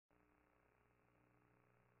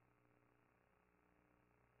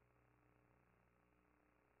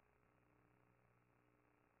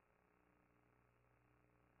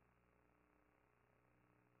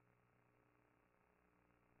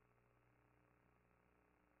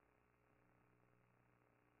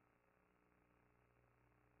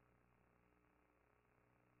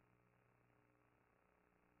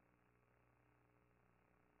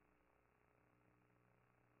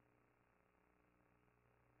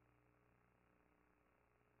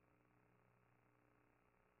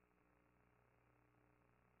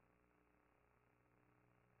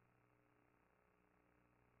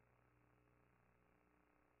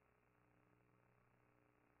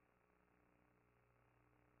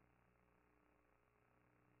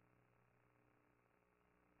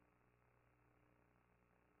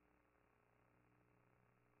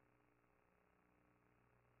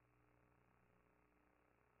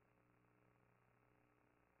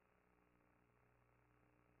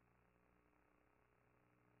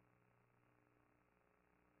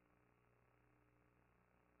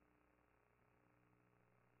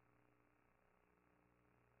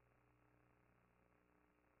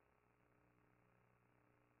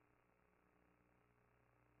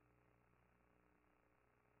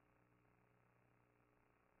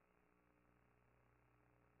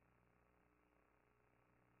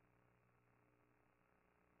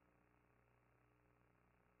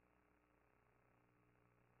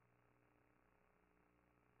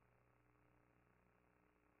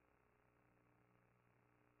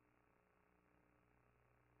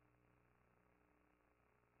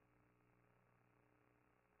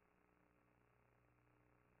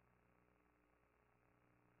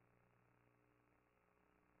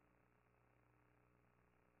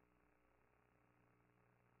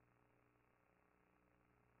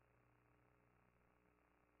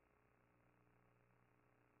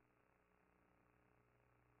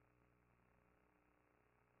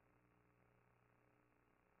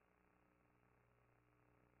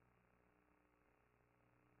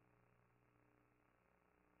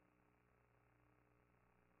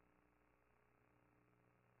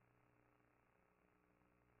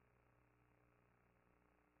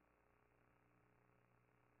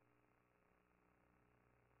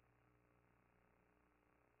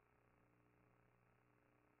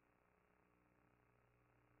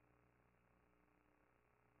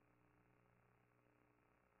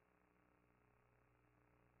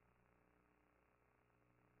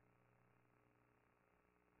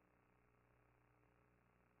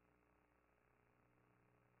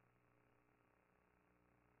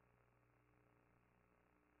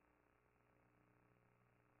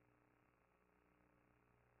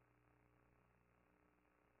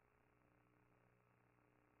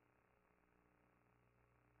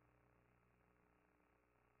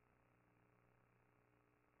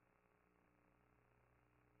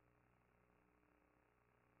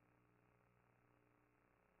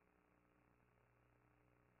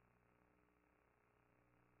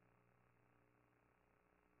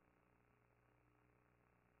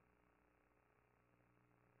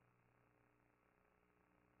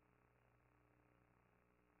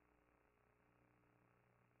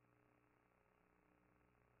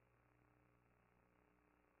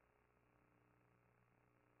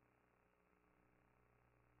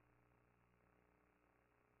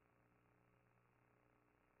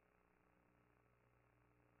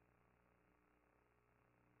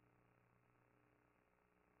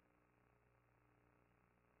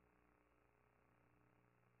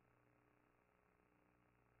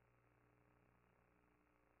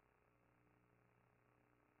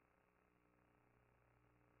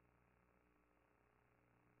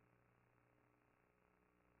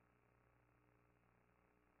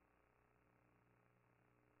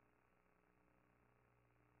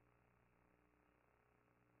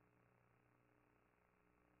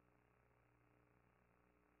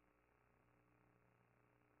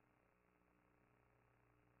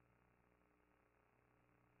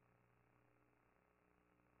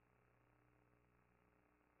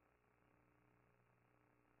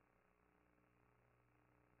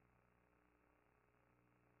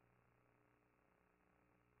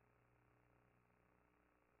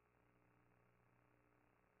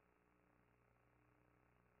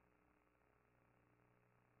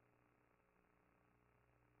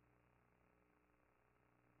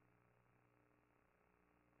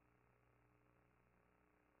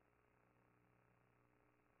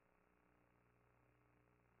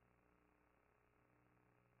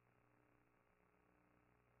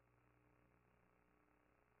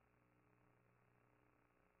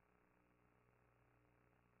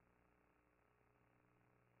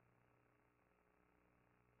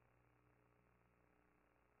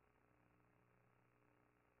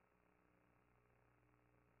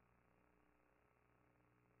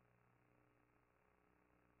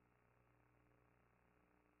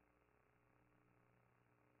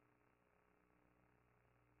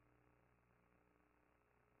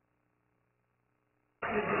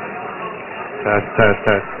Test, test,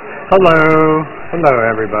 test. Hello. Hello,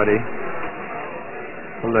 everybody.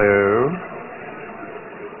 Hello.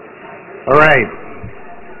 All right.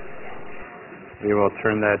 We will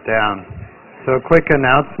turn that down. So a quick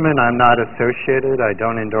announcement. I'm not associated. I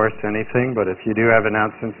don't endorse anything, but if you do have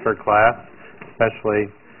announcements for class,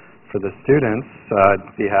 especially for the students, I'd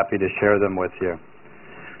be happy to share them with you.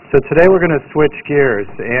 So today we're going to switch gears,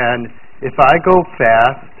 and if I go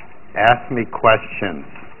fast, ask me questions.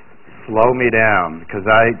 Slow me down, because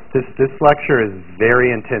this lecture is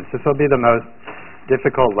very intense. This will be the most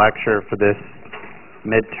difficult lecture for this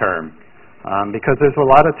midterm, because there's a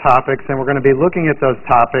lot of topics, and we're going to be looking at those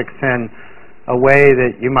topics in a way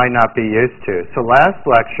that you might not be used to. So last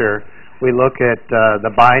lecture, we look at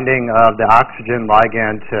the binding of the oxygen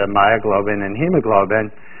ligand to myoglobin and hemoglobin,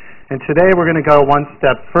 and today we're going to go one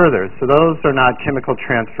step further. So those are not chemical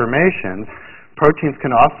transformations. Proteins can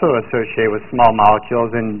also associate with small molecules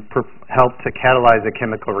and help to catalyze a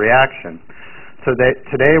chemical reaction. So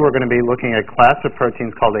today we're going to be looking at a class of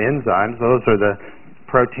proteins called enzymes. Those are the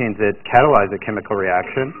proteins that catalyze a chemical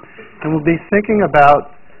reaction. And we'll be thinking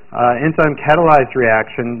about enzyme catalyzed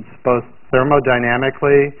reactions both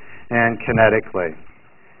thermodynamically and kinetically.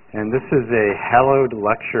 And this is a hallowed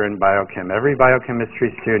lecture in biochem. Every biochemistry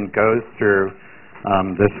student goes through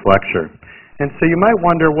this lecture. And so you might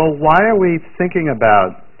wonder, well, why are we thinking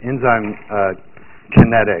about enzyme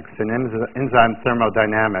kinetics and enzyme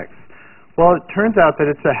thermodynamics? Well, it turns out that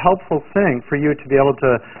it's a helpful thing for you to be able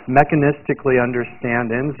to mechanistically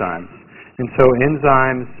understand enzymes. And so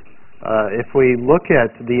enzymes, if we look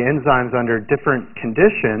at the enzymes under different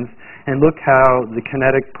conditions and look how the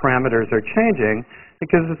kinetic parameters are changing,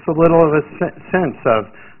 it gives us a little of a sense of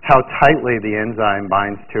how tightly the enzyme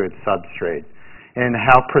binds to its substrate and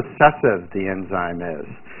how processive the enzyme is.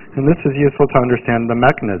 And this is useful to understand the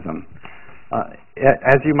mechanism.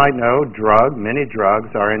 As you might know, many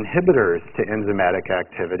drugs are inhibitors to enzymatic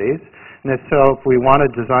activities. And so if we want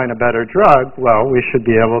to design a better drug, well, we should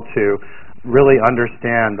be able to really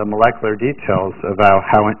understand the molecular details about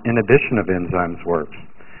how inhibition of enzymes works.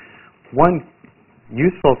 One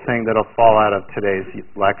useful thing that will fall out of today's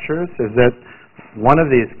lectures is that one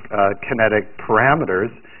of these kinetic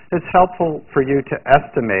parameters is helpful for you to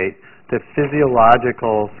estimate the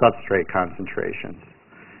physiological substrate concentrations.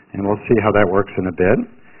 And we'll see how that works in a bit.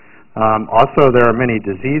 Also, there are many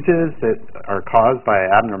diseases that are caused by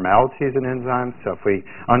abnormalities in enzymes. So if we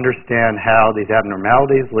understand how these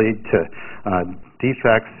abnormalities lead to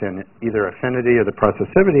defects in either affinity or the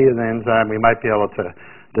processivity of the enzyme, we might be able to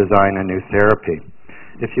design a new therapy.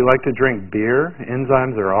 If you like to drink beer,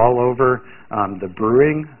 enzymes are all over the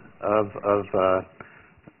brewing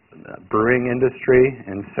brewing industry,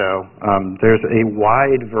 and so there's a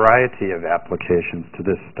wide variety of applications to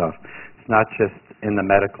this stuff. It's not just in the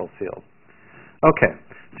medical field. Okay,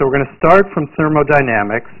 so we're going to start from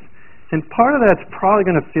thermodynamics, and part of that's probably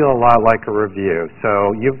going to feel a lot like a review.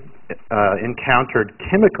 So you've encountered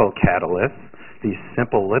chemical catalysts, these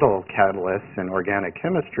simple little catalysts in organic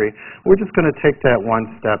chemistry. We're just going to take that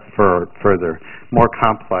one step further, more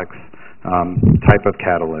complex type of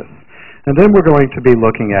catalysts. And then we're going to be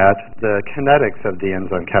looking at the kinetics of the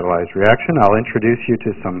enzyme catalyzed reaction. I'll introduce you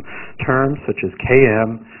to some terms such as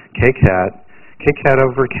Km, Kcat, Kcat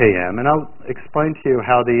over Km, and I'll explain to you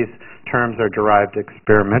how these terms are derived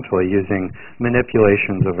experimentally using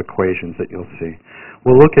manipulations of equations that you'll see.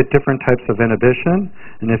 We'll look at different types of inhibition,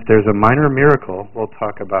 and if there's a minor miracle, we'll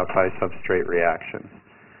talk about bi-substrate reactions.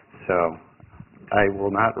 So I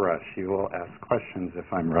will not rush. You will ask questions if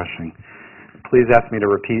I'm rushing. Please ask me to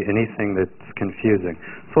repeat anything that's confusing.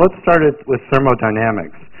 So let's start with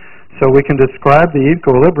thermodynamics. So we can describe the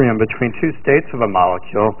equilibrium between two states of a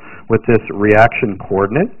molecule with this reaction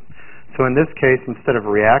coordinate. So in this case, instead of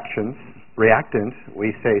reactant,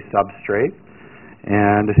 we say substrate,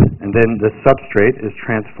 and then the substrate is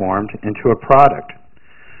transformed into a product.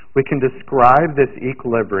 We can describe this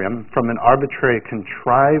equilibrium from an arbitrary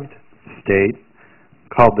contrived state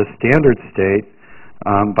called the standard state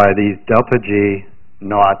by these delta G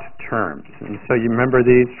naught terms. And so you remember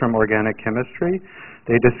these from organic chemistry?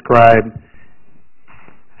 They describe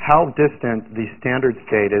how distant the standard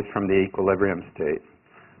state is from the equilibrium state.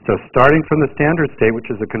 So starting from the standard state, which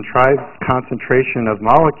is a contrived concentration of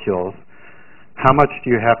molecules, how much do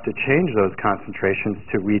you have to change those concentrations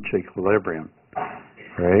to reach equilibrium?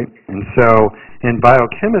 Right? And so in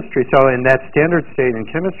biochemistry, so in that standard state in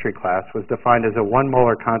chemistry class was defined as a 1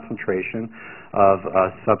 molar concentration of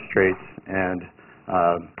substrates and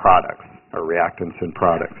products, or reactants and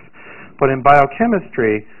products. But in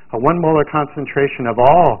biochemistry, a 1 molar concentration of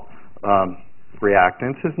all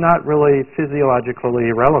reactants is not really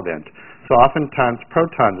physiologically relevant. So oftentimes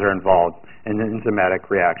protons are involved in enzymatic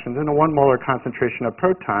reactions, and a 1 molar concentration of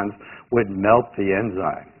protons would melt the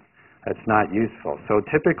enzyme. That's not useful. So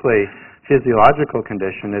typically, physiological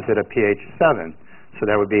condition is at a pH 7, so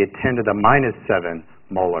that would be a 10 to the minus 7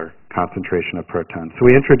 molar concentration of protons. So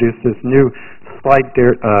we introduced this new slight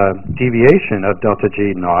deviation of delta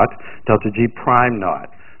G naught, delta G prime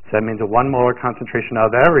naught. So that means a 1 molar concentration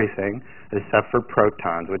of everything except for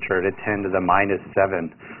protons, which are at a 10 to the minus 7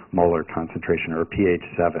 molar concentration, or pH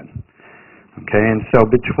 7. Okay, and so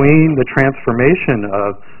between the transformation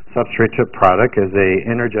of substrate to product is a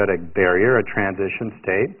energetic barrier, a transition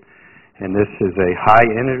state, and this is a high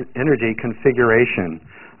energy configuration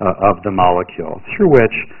of the molecule through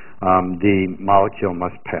which the molecule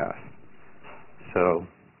must pass. So,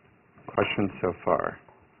 questions so far?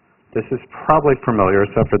 This is probably familiar,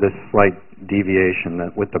 except for this slight deviation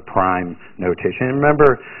with the prime notation. And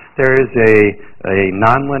remember, there is a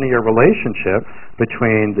nonlinear relationship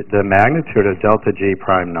between the magnitude of delta G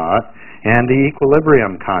prime naught and the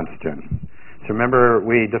equilibrium constant. So remember,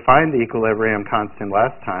 we defined the equilibrium constant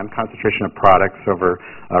last time, concentration of products over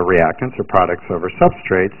reactants, or products over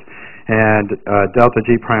substrates. And delta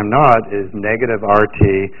G prime naught is negative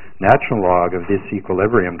RT natural log of this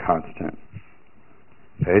equilibrium constant.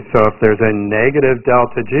 Okay, so if there's a negative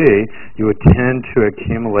delta G, you would tend to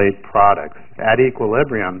accumulate products. At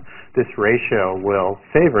equilibrium, this ratio will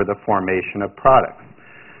favor the formation of products.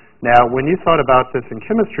 Now, when you thought about this in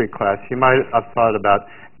chemistry class, you might have thought about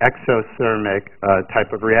exothermic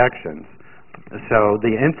type of reactions. So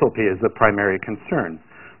the enthalpy is the primary concern.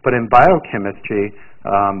 But in biochemistry,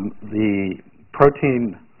 the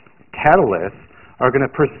protein catalysts are going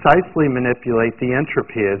to precisely manipulate the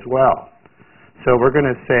entropy as well. So we're going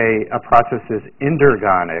to say a process is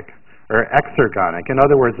endergonic or exergonic. In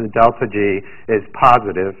other words, the delta G is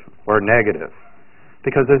positive or negative,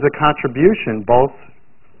 because there's a contribution both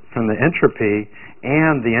from the entropy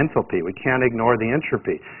and the enthalpy. We can't ignore the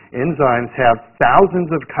entropy. Enzymes have thousands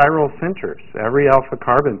of chiral centers. Every alpha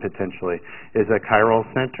carbon potentially is a chiral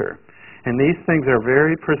center. And these things are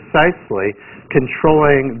very precisely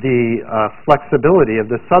controlling the flexibility of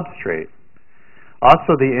the substrate.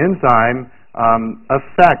 Also, the enzyme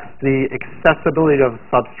affects the accessibility of the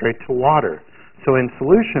substrate to water. So in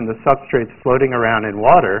solution, the substrate's floating around in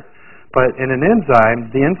water, but in an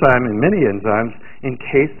enzyme, the enzyme in many enzymes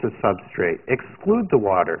encase the substrate, exclude the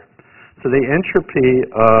water. So the entropy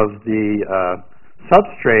of the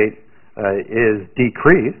substrate is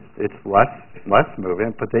decreased. It's less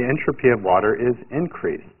movement, but the entropy of water is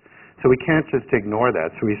increased. So we can't just ignore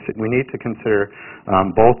that. So we need to consider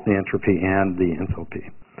both the entropy and the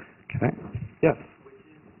enthalpy. Okay. Yes.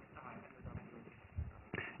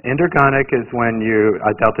 Endergonic is when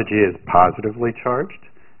delta G is positively charged,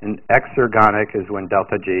 and exergonic is when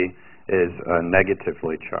delta G is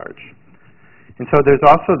negatively charged. And so there's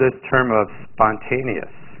also this term of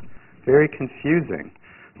spontaneous, very confusing.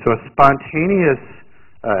 So a spontaneous,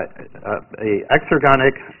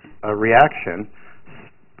 exergonic reaction,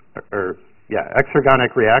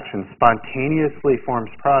 exergonic reaction spontaneously forms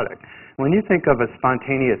product. When you think of a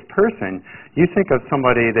spontaneous person, you think of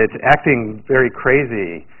somebody that's acting very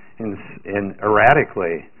crazy and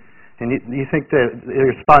erratically. And you think that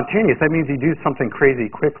they're spontaneous. That means you do something crazy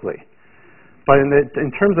quickly. But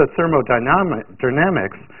in terms of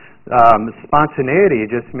thermodynamics, spontaneity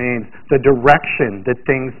just means the direction that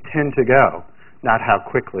things tend to go, not how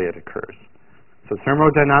quickly it occurs. So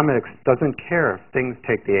thermodynamics doesn't care if things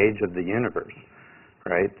take the age of the universe.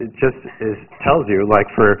 Right? It just tells you, like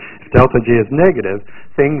if delta G is negative,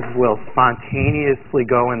 things will spontaneously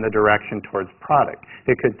go in the direction towards product.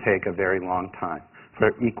 It could take a very long time for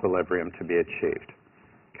equilibrium to be achieved.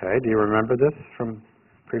 Okay, do you remember this from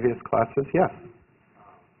previous classes? Yes?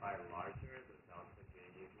 By larger, the delta G,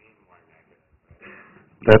 you mean more negative,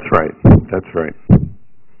 right? That's right. That's right.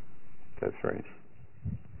 That's right.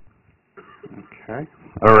 Okay.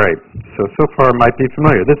 All right. So far it might be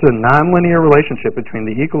familiar. This is a nonlinear relationship between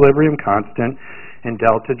the equilibrium constant and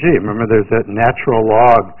delta G. Remember, there's that natural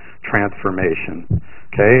log transformation.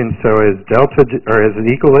 Okay, and so as the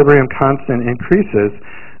equilibrium constant increases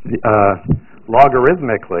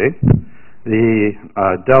logarithmically, the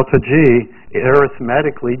delta G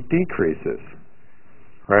arithmetically decreases.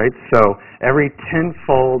 Right? So every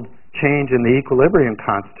tenfold change in the equilibrium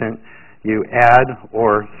constant, you add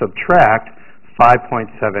or subtract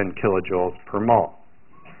 5.7 kilojoules per mole.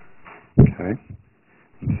 Okay,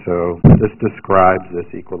 so this describes this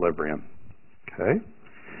equilibrium. Okay,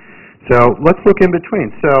 so let's look in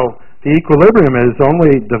between. So the equilibrium is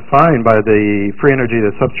only defined by the free energy of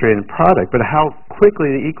the substrate and product, but how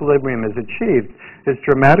quickly the equilibrium is achieved is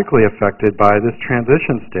dramatically affected by this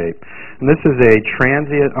transition state. And this is a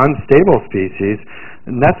transient, unstable species.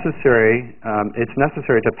 It's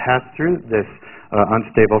necessary to pass through this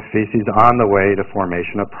unstable species on the way to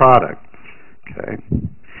formation of product. Okay.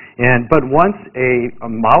 But once a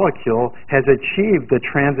molecule has achieved the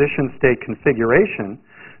transition state configuration,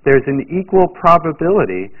 there's an equal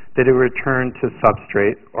probability that it will return to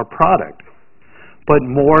substrate or product. But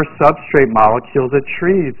more substrate molecules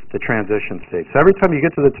achieve the transition state. So every time you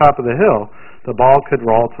get to the top of the hill, the ball could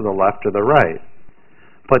roll to the left or the right.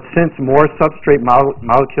 But since more substrate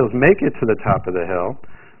molecules make it to the top of the hill,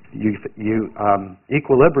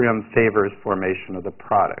 equilibrium favors formation of the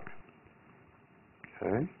product.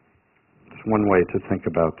 Okay? That's one way to think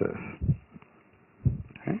about this.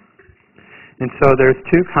 And so there's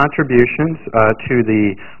two contributions to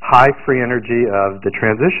the high free energy of the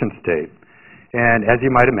transition state. And as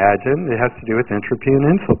you might imagine, it has to do with entropy and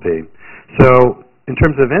enthalpy. So in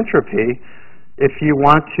terms of entropy, if you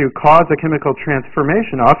want to cause a chemical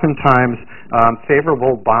transformation, oftentimes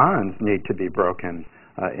favorable bonds need to be broken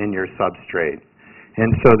in your substrate.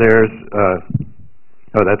 And so there's,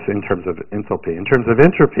 that's in terms of enthalpy. In terms of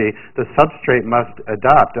entropy, the substrate must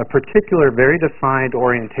adopt a particular, very defined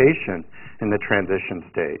orientation in the transition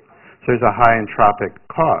state. So there's a high entropic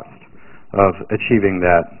cost of achieving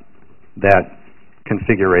that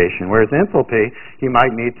configuration. Whereas enthalpy, you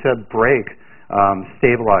might need to break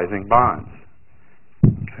stabilizing bonds.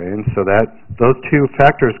 Okay, and so those two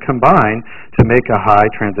factors combine to make a high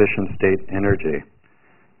transition state energy.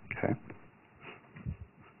 Okay.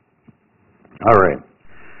 All right.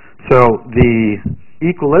 So the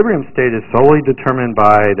equilibrium state is solely determined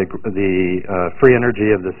by the free energy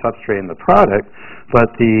of the substrate and the product, but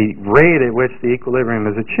the rate at which the equilibrium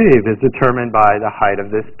is achieved is determined by the height of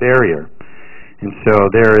this barrier. And so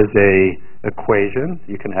there is a equation.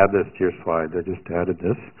 You can add this to your slides. I just added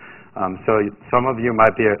this. So some of you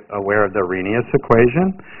might be aware of the Arrhenius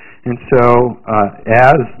equation. And so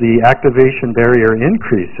as the activation barrier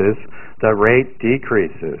increases, the rate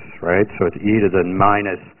decreases, right? So it's e to the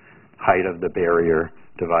minus height of the barrier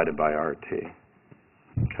divided by RT.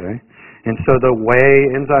 Okay? And so the way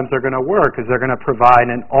enzymes are going to work is they're going to provide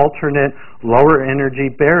an alternate lower energy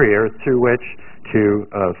barrier through which to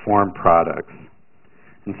form products.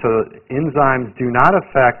 And so enzymes do not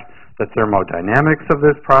affect the thermodynamics of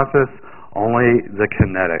this process, only the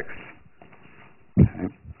kinetics. Okay?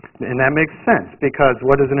 And that makes sense, because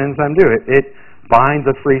what does an enzyme do? It binds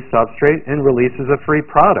a free substrate and releases a free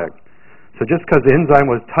product. So just because the enzyme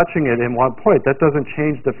was touching it in one point, that doesn't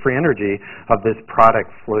change the free energy of this product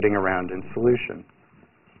floating around in solution.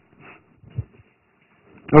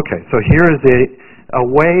 Okay, so here is a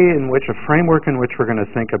way in which, a framework in which we're going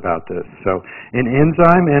to think about this. So an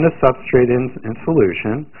enzyme and a substrate in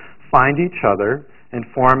solution find each other and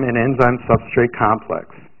form an enzyme-substrate complex.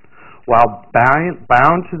 While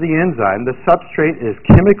bound to the enzyme, the substrate is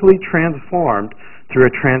chemically transformed through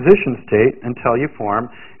a transition state until you form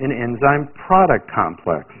an enzyme product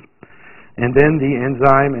complex. And then the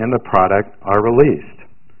enzyme and the product are released.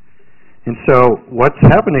 And so what's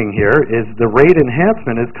happening here is the rate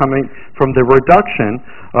enhancement is coming from the reduction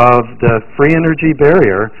of the free energy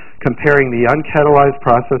barrier comparing the uncatalyzed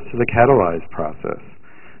process to the catalyzed process.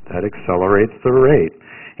 That accelerates the rate.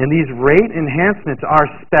 And these rate enhancements are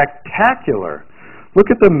spectacular. Look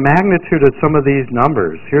at the magnitude of some of these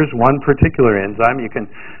numbers. Here's one particular enzyme. You can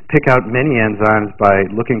pick out many enzymes by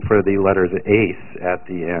looking for the letters ACE at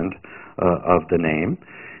the end of the name.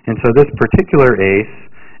 And so this particular ACE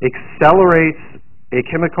accelerates a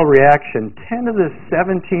chemical reaction 10 to the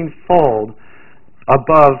 17-fold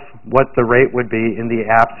above what the rate would be in the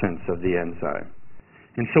absence of the enzyme.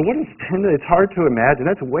 And so what is 10 to, it's hard to imagine.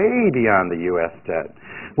 That's way beyond the U.S. debt.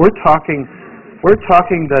 We're talking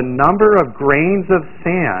the number of grains of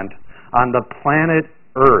sand on the planet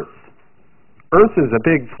Earth. Earth is a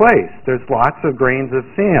big place. There's lots of grains of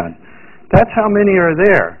sand. That's how many are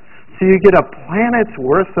there. So you get a planet's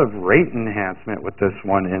worth of rate enhancement with this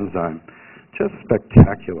one enzyme. Just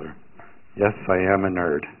spectacular. Yes, I am a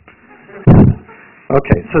nerd.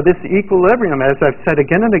 Okay, so this equilibrium, as I've said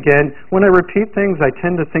again and again, when I repeat things, I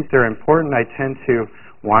tend to think they're important. I tend to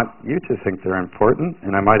want you to think they're important,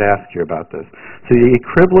 and I might ask you about this. So the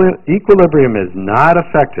equilibrium is not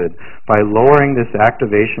affected by lowering this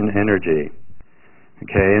activation energy.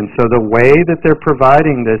 Okay, and so the way that they're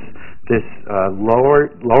providing this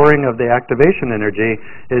lowering of the activation energy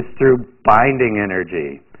is through binding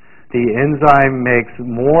energy. The enzyme makes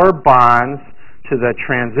more bonds to the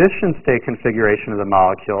transition state configuration of the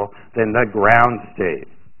molecule than the ground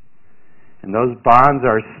state. And those bonds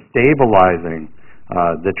are stabilizing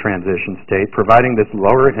the transition state, providing this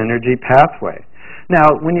lower energy pathway. Now,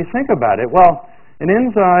 when you think about it, well, an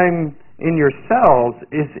enzyme in your cells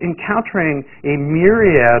is encountering a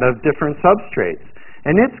myriad of different substrates,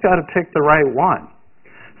 and it's got to pick the right one.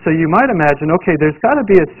 So you might imagine, okay, there's got to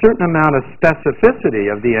be a certain amount of specificity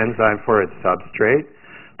of the enzyme for its substrate,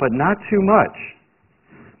 but not too much.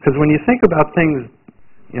 Because when you think about things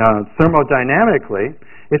thermodynamically,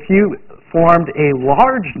 if you formed a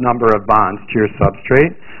large number of bonds to your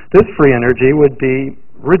substrate, this free energy would be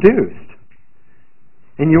reduced.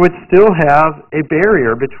 And you would still have a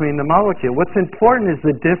barrier between the molecule. What's important is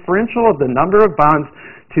the differential of the number of bonds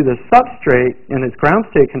to the substrate in its ground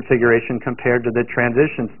state configuration compared to the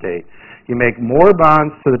transition state. You make more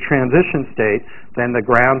bonds to the transition state than the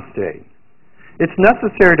ground state. It's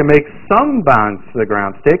necessary to make some bonds to the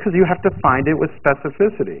ground state because you have to find it with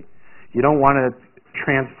specificity. You don't want to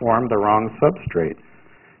transform the wrong substrate.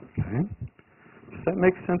 Okay. Does that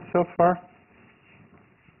make sense so far?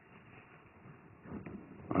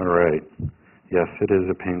 All right. Yes, it is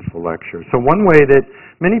a painful lecture. So one way that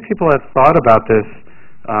many people have thought about this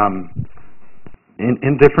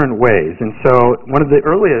in different ways. And so one of the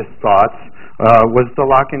earliest thoughts was the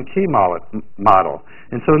lock and key model.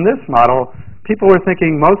 And so in this model, people were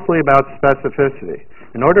thinking mostly about specificity.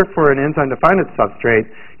 In order for an enzyme to find its substrate,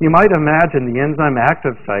 you might imagine the enzyme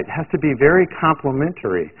active site has to be very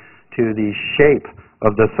complementary to the shape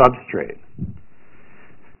of the substrate.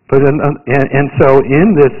 But so in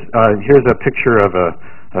this, here's a picture of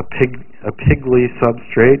a piggly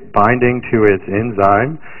substrate binding to its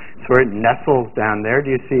enzyme. So it nestles down there.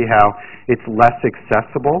 Do you see how it's less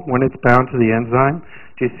accessible when it's bound to the enzyme?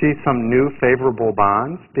 Do you see some new favorable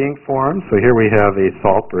bonds being formed? So here we have a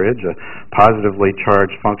salt bridge, a positively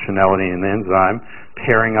charged functionality in the enzyme,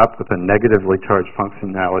 pairing up with a negatively charged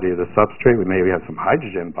functionality of the substrate. We maybe have some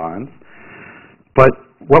hydrogen bonds. But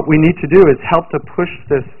what we need to do is help to push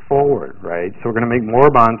this forward, right? So we're going to make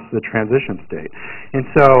more bonds to the transition state. And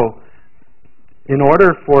so in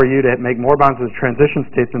order for you to make more bonds to the transition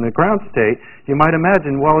state than the ground state, you might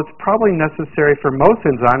imagine, well, it's probably necessary for most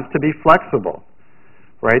enzymes to be flexible,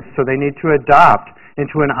 right? So they need to adopt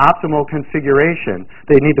into an optimal configuration.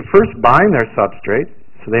 They need to first bind their substrate,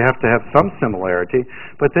 so they have to have some similarity,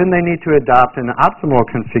 but then they need to adopt an optimal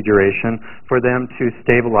configuration for them to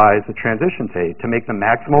stabilize the transition state, to make the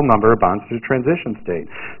maximal number of bonds to the transition state.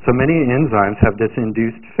 So many enzymes have this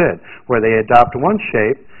induced fit, where they adopt one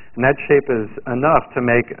shape, and that shape is enough to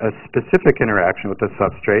make a specific interaction with the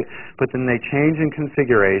substrate, but then they change in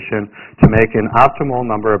configuration to make an optimal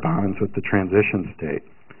number of bonds with the transition state.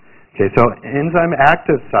 Okay, so enzyme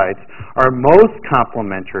active sites are most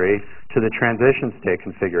complementary to the transition state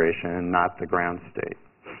configuration and not the ground state.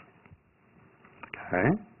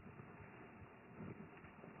 Okay.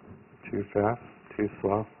 Too fast? Too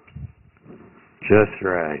slow? Just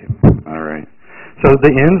right. All right. So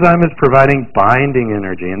the enzyme is providing binding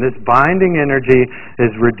energy, and this binding energy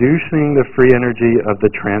is reducing the free energy of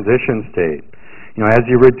the transition state. You know, as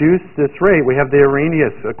you reduce this rate, we have the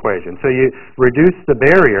Arrhenius equation. So you reduce the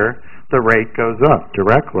barrier, the rate goes up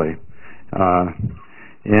directly.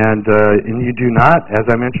 And you do not, as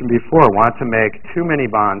I mentioned before, want to make too many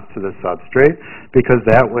bonds to the substrate, because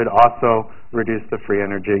that would also reduce the free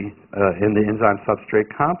energy in the enzyme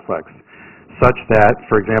substrate complex, such that,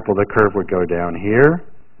 for example, the curve would go down here,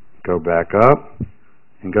 go back up,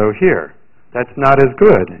 and go here. That's not as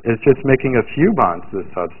good as just making a few bonds to the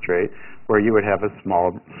substrate, where you would have a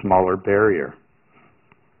smaller barrier.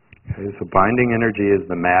 Okay, so binding energy is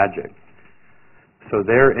the magic. So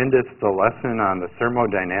there endeth the lesson on the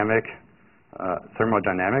thermodynamics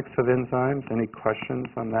of enzymes. Any questions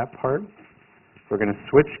on that part? We're going to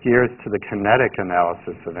switch gears to the kinetic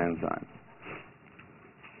analysis of enzymes.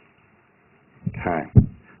 Okay.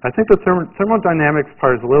 I think the thermodynamics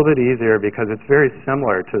part is a little bit easier because it's very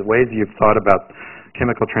similar to the ways you've thought about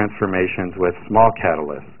chemical transformations with small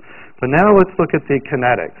catalysts. But now let's look at the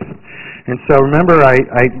kinetics. And so remember, I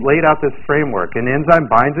laid out this framework. An enzyme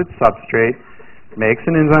binds its substrate, makes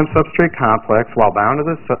an enzyme-substrate complex. While bound to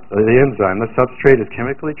the enzyme, the substrate is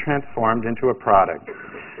chemically transformed into a product.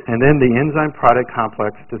 And then the enzyme-product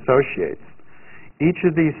complex dissociates. Each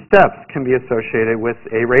of these steps can be associated with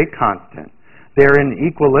a rate constant. They're in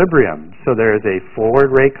equilibrium, so there is a forward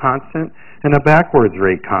rate constant and a backwards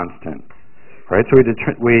rate constant. Right? So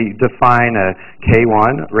we define a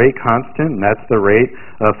K1 rate constant, and that's the rate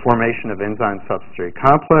of formation of enzyme-substrate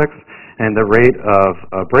complex, and the rate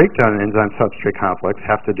of breakdown in enzyme-substrate complex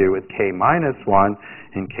have to do with K-1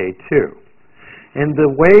 and K2. And the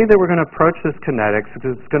way that we're going to approach this kinetics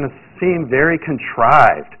is it's going to seem very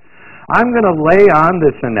contrived. I'm going to lay on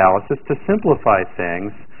this analysis to simplify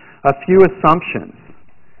things a few assumptions.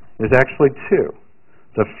 There's actually two.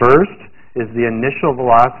 The first is the initial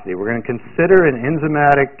velocity. We're going to consider an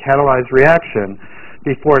enzymatic catalyzed reaction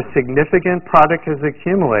before a significant product has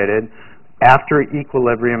accumulated after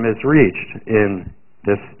equilibrium is reached in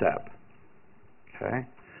this step. Okay?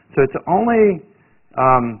 So it's only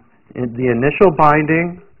in the initial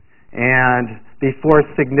binding and before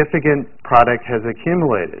significant product has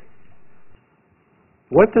accumulated.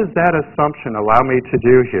 What does that assumption allow me to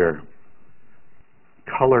do here?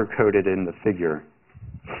 Color-coded in the figure.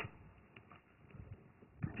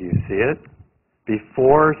 Do you see it?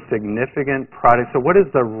 Before significant product. So what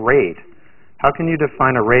is the rate? How can you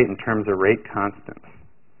define a rate in terms of rate constants?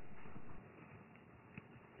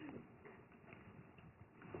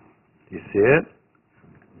 Do you see it?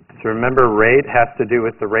 So remember, rate has to do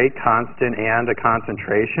with the rate constant and a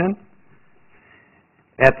concentration.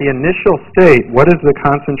 At the initial state, what is the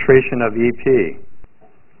concentration of EP?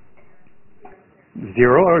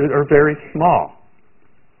 0 or very small,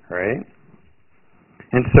 right?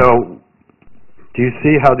 And so, do you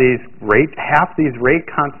see how half these rate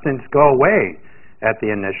constants go away at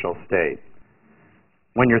the initial state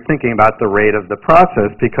when you're thinking about the rate of the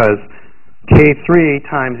process, because K3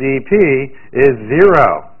 times EP is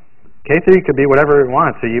 0. K3 could be whatever it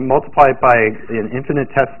wants, so you multiply it by an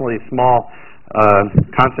infinitesimally small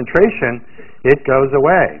concentration, it goes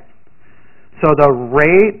away. So the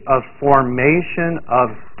rate of formation of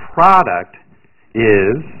product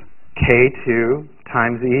is K2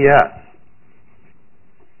 times ES.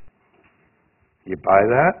 You buy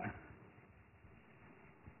that?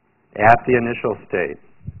 At the initial state.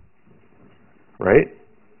 Right?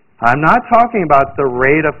 I'm not talking about the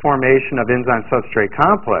rate of formation of enzyme substrate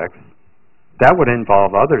complex. That would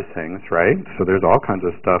involve other things, right? So there's all kinds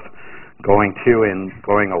of stuff going to and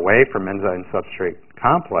going away from enzyme substrate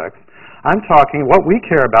complex. I'm talking, what we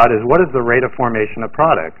care about is what is the rate of formation of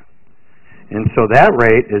product. And so that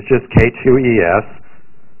rate is just K2ES,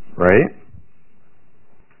 right?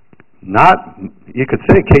 Not, you could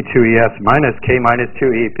say K2ES minus K minus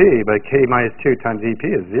 2EP, but K minus 2 times EP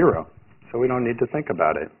is 0. So we don't need to think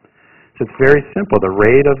about it. So it's very simple. The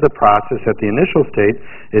rate of the process at the initial state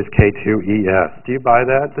is K2ES. Do you buy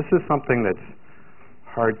that? This is something that's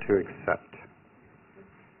hard to accept.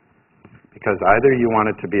 Because either you want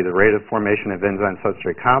it to be the rate of formation of enzyme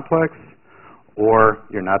substrate complex, or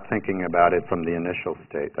you're not thinking about it from the initial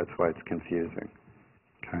state. That's why it's confusing.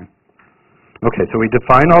 Okay? Okay, so we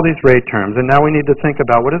define all these rate terms, and now we need to think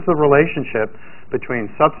about what is the relationship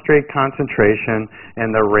between substrate concentration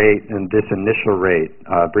and the rate, and this initial rate,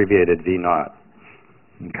 abbreviated V naught.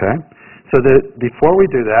 Okay? So before we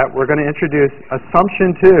do that, we're going to introduce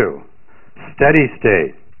assumption 2, steady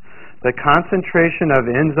state. The concentration of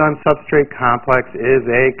enzyme substrate complex is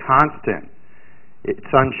a constant. It's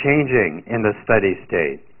unchanging in the steady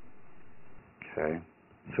state. Okay?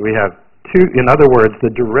 So we have two, in other words, the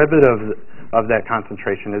derivative of that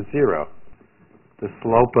concentration is 0. The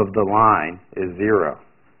slope of the line is 0.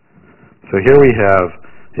 So here we have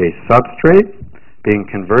a substrate being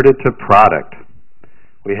converted to product.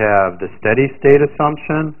 We have the steady state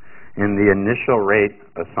assumption and the initial rate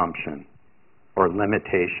assumption, or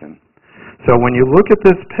limitation. So when you look at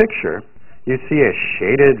this picture, you see a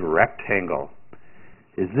shaded rectangle.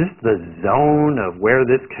 Is this the zone of where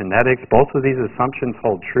this kinetics, both of these assumptions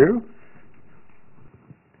hold true?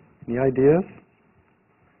 Any ideas?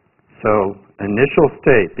 So initial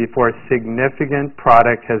state before significant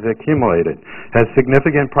product has accumulated. Has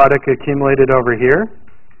significant product accumulated over here?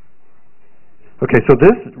 Okay, so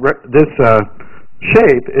this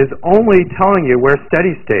shape is only telling you where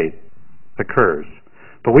steady state occurs.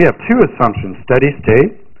 But we have two assumptions, steady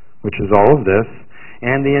state, which is all of this,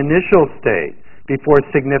 and the initial state before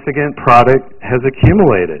significant product has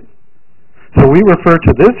accumulated. So we refer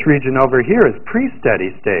to this region over here as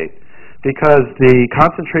pre-steady state, because the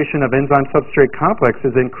concentration of enzyme substrate complex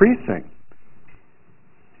is increasing.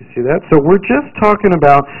 You see that? So we're just talking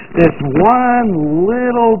about this one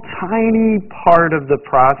little tiny part of the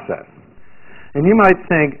process. And you might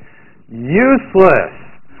think, useless.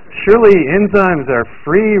 Surely enzymes are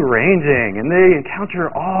free-ranging and they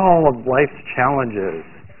encounter all of life's challenges.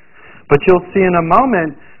 But you'll see in a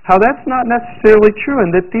moment how that's not necessarily true,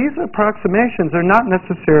 and that these approximations are not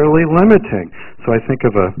necessarily limiting. So I think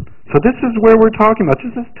of so this is where we're talking about,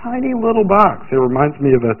 just this tiny little box. It reminds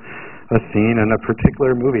me of a scene in a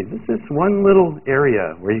particular movie. This is one little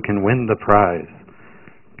area where you can win the prize.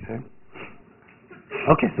 Okay?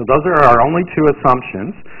 Okay, so those are our only two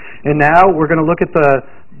assumptions. And now we're going to look at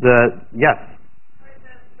yes?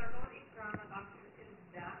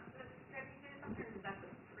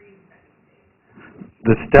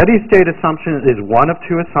 The steady state assumption is one of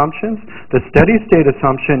two assumptions. The steady state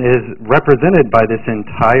assumption is represented by this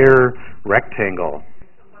entire rectangle.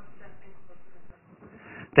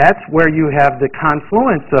 That's where you have the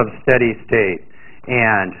confluence of steady state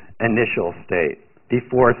and initial state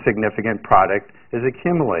before significant product is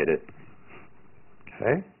accumulated.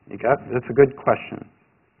 Okay, that's a good question.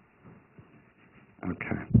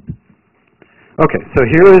 Okay, so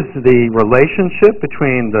here is the relationship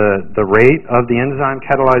between the rate of the enzyme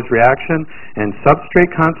catalyzed reaction and substrate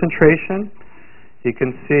concentration. You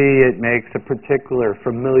can see it makes a particular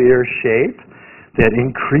familiar shape that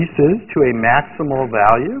increases to a maximal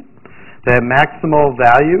value. That maximal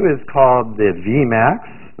value is called the Vmax,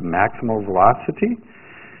 the maximal velocity.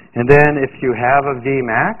 And then if you have a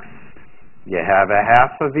Vmax, you have a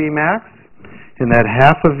half of Vmax, and that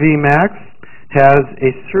half of Vmax has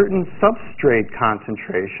a certain substrate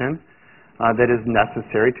concentration that is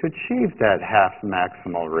necessary to achieve that half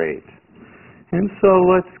maximal rate. And so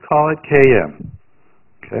let's call it Km.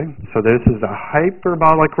 Okay, so this is a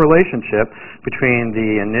hyperbolic relationship between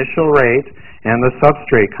the initial rate and the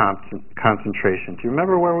substrate concentration. Do you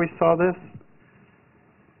remember where we saw this?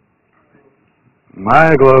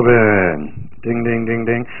 Myoglobin. Ding, ding, ding,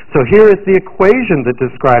 ding. So here is the equation that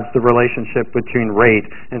describes the relationship between rate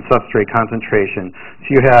and substrate concentration. So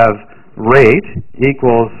you have rate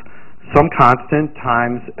equals some constant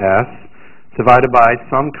times S divided by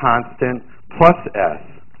some constant plus S.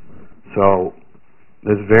 So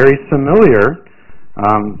it's very similar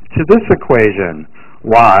to this equation.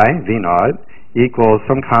 Y, V naught, equals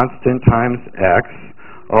some constant times X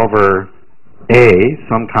over A,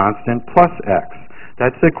 some constant plus X.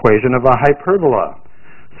 That's the equation of a hyperbola.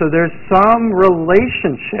 So there's some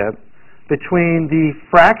relationship between the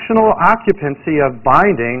fractional occupancy of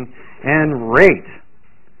binding and rate.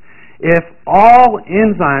 If all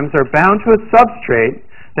enzymes are bound to a substrate,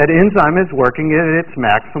 that enzyme is working at its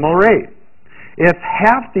maximal rate. If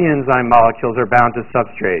half the enzyme molecules are bound to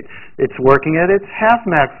substrate, it's working at its half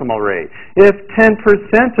maximal rate. If 10%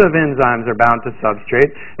 of enzymes are bound to substrate,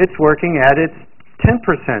 it's working at its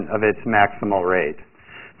 10% of its maximal rate.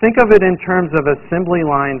 Think of it in terms of assembly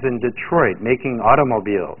lines in Detroit making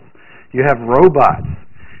automobiles. You have robots.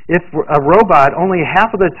 If a robot only half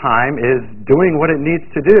of the time is doing what it needs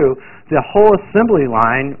to do, the whole assembly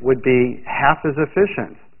line would be half as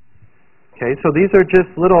efficient. Okay, so these are just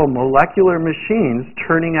little molecular machines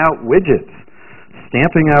turning out widgets,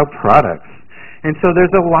 stamping out products. And so there's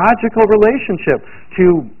a logical relationship.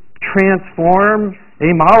 To transform a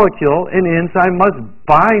molecule, an enzyme must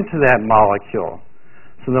bind to that molecule.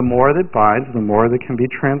 So the more that binds, the more that can be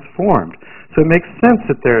transformed. So it makes sense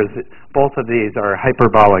that both of these are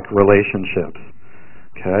hyperbolic relationships.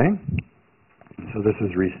 Okay? So this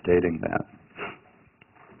is restating that.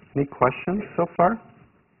 Any questions so far?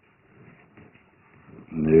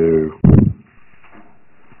 No.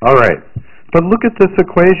 All right. But look at this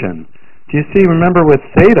equation. Do you see, remember with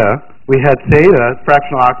theta, we had theta,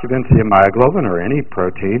 fractional occupancy of myoglobin, or any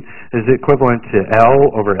protein, is equivalent to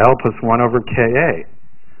L over L plus 1 over Ka.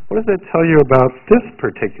 What does that tell you about this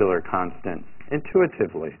particular constant,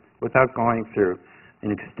 intuitively, without going through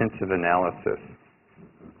an extensive analysis?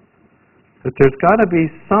 That there's got to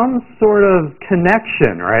be some sort of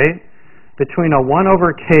connection, right, between a 1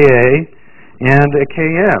 over Ka and a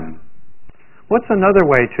Km. What's another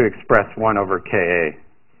way to express 1 over Ka?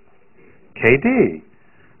 Kd.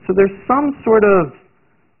 So there's some sort of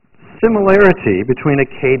similarity between a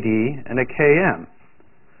Kd and a Km.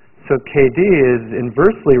 So Kd is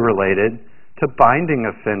inversely related to binding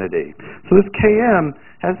affinity. So this Km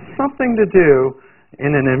has something to do,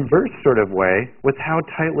 in an inverse sort of way, with how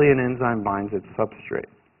tightly an enzyme binds its substrate.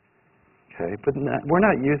 Okay, but we're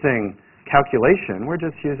not using calculation, we're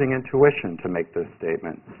just using intuition to make this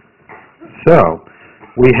statement. So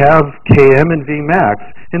we have Km and Vmax,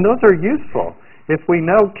 and those are useful. If we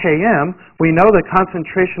know Km, we know the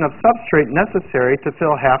concentration of substrate necessary to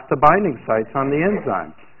fill half the binding sites on the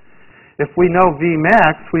enzyme. If we know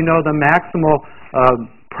Vmax, we know the maximal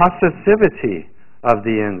processivity of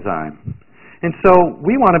the enzyme. And so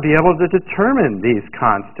we want to be able to determine these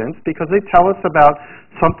constants because they tell us about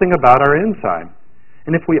something about our enzyme.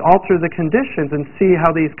 And if we alter the conditions and see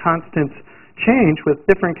how these constants change with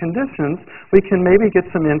different conditions, we can maybe get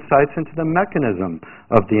some insights into the mechanism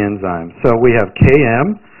of the enzyme. So we have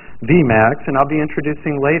Km, Vmax, and I'll be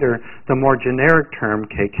introducing later the more generic term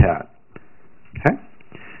Kcat. Okay?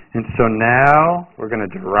 And so now we're going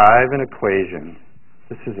to derive an equation.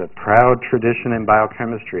 This is a proud tradition in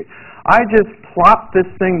biochemistry. I just plop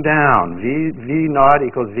this thing down. V naught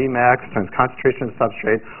equals V max times concentration of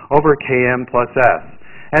substrate over Km plus S,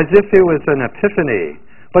 as if it was an epiphany.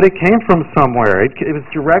 But it came from somewhere. It was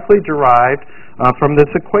directly derived from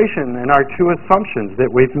this equation and our two assumptions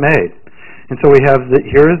that we've made. And so we have,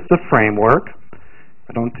 here is the framework.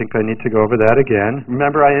 I don't think I need to go over that again.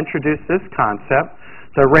 Remember, I introduced this concept.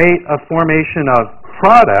 The rate of formation of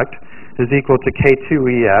product is equal to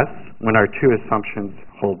K2ES when our two assumptions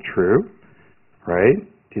hold true, right?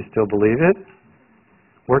 Do you still believe it?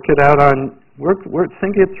 Work it out on,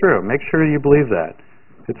 think it through. Make sure you believe that.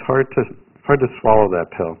 It's hard to swallow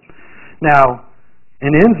that pill. Now,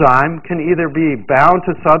 an enzyme can either be bound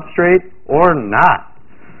to substrate or not.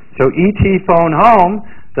 So ET phone home,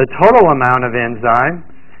 the total amount of enzyme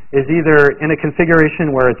is either in a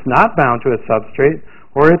configuration where it's not bound to a substrate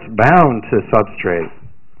or it's bound to substrate.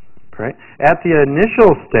 Right? At the initial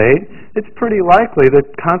state, it's pretty likely the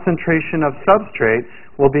concentration of substrate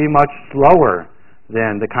will be much slower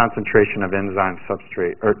than the concentration of enzyme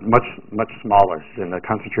substrate, or much smaller than the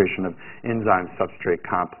concentration of enzyme substrate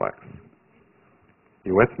complex.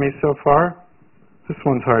 You with me so far? This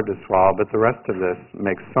one's hard to swallow, but the rest of this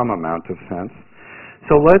makes some amount of sense.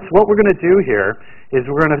 So what we're going to do here is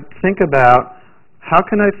we're going to think about how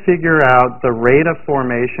can I figure out the rate of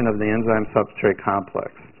formation of the enzyme substrate complex.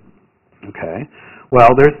 Okay, well,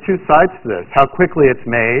 there's two sides to this, how quickly it's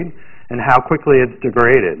made and how quickly it's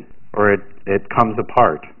degraded, or it comes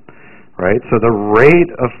apart, right? So the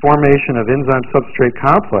rate of formation of enzyme substrate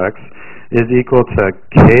complex is equal to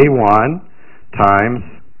K1 times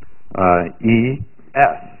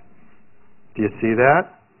ES. Do you see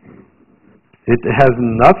that? It has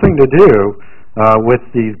nothing to do with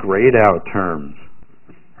these grayed out terms,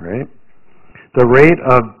 right? The rate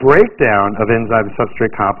of breakdown of enzyme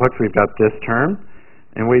substrate complex, we've got this term,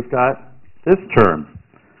 and we've got this term,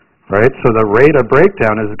 right? So the rate of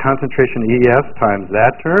breakdown is the concentration of ES times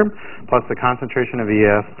that term, plus the concentration of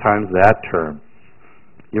ES times that term.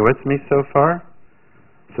 You with me so far?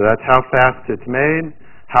 So that's how fast it's made,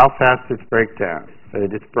 how fast it's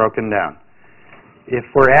it's broken down. If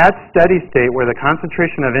we're at steady state where the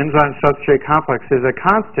concentration of enzyme substrate complex is a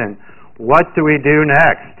constant, what do we do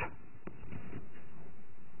next?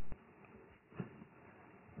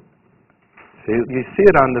 So you see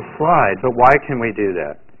it on the slide, but why can we do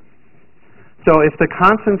that? So if the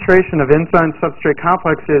concentration of enzyme substrate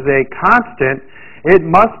complex is a constant, it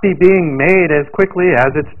must be being made as quickly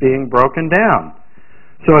as it's being broken down.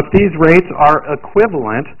 So if these rates are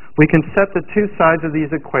equivalent, we can set the two sides of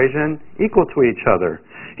these equations equal to each other.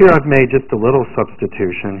 Here I've made just a little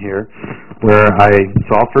substitution here where I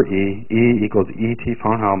solve for E. E equals ET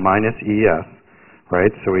phone home minus ES,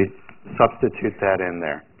 right? So we substitute that in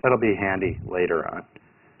there. That'll be handy later on.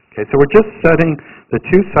 Okay, so we're just setting the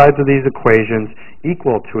two sides of these equations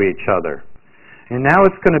equal to each other. And now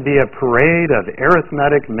it's going to be a parade of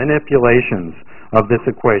arithmetic manipulations of this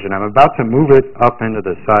equation. I'm about to move it up into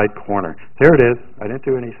the side corner. There it is. I didn't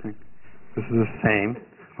do anything. This is the same.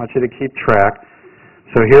 I want you to keep track.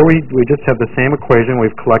 So here we just have the same equation.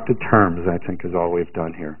 We've collected terms, I think, is all we've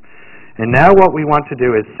done here. And now what we want to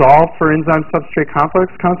do is solve for enzyme substrate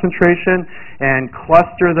complex concentration and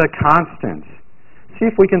cluster the constants.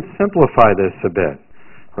 See if we can simplify this a bit,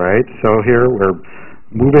 right? So here we're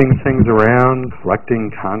moving things around,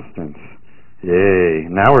 collecting constants.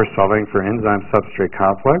 Yay. Now we're solving for enzyme substrate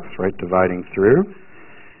complex, right, dividing through.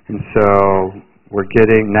 And so we're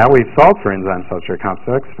getting, now we've solved for enzyme substrate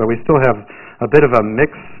complex, but we still have a bit of a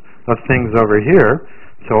mix of things over here.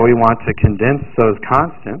 So we want to condense those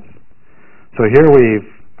constants. So here we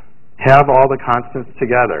have all the constants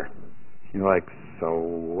together. You're like, so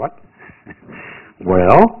what?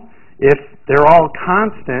 Well, if they're all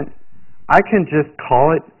constant, I can just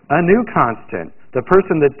call it a new constant. The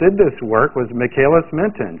person that did this work was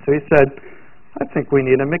Michaelis-Menten. So he said, I think we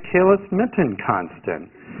need a Michaelis-Menten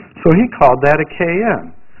constant. So he called that a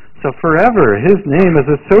Km. So forever, his name is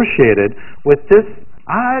associated with this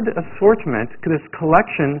odd assortment, this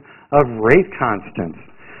collection of rate constants.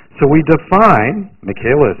 So we define,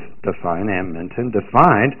 Michaelis defined and Menten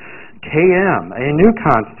defined, Km, a new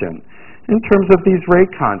constant, in terms of these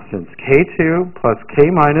rate constants, K2 plus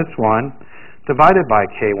K minus 1 divided by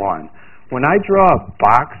K1. When I draw a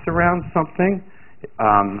box around something,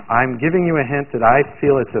 I'm giving you a hint that I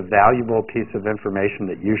feel it's a valuable piece of information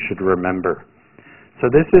that you should remember. So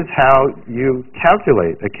this is how you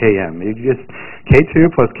calculate a Km. You just K2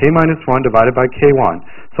 plus K minus 1 divided by K1.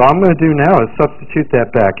 So all I'm going to do now is substitute that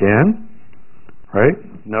back in, right?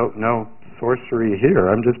 No sorcery here.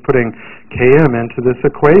 I'm just putting Km into this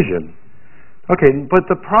equation. Okay, but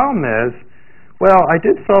the problem is, well, I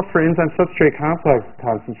did solve for enzyme substrate complex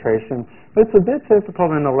concentration, but it's a bit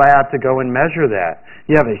difficult in the lab to go and measure that.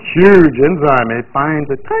 You have a huge enzyme, it finds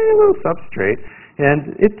a tiny little substrate,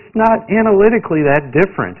 and it's not analytically that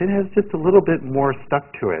different. It has just a little bit more stuck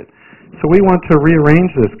to it. So we want to rearrange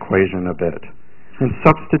this equation a bit and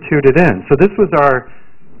substitute it in. So this was our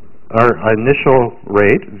initial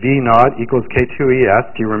rate, V naught equals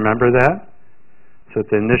K2ES. Do you remember that? So at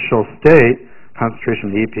the initial state, concentration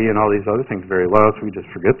of EP and all these other things very low, so we just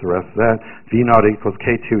forget the rest of that. V naught equals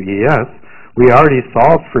K2ES. We already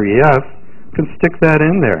solved for ES. You can stick that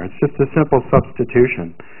in there. It's just a simple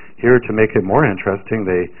substitution. Here, to make it more interesting,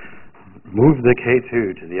 they move the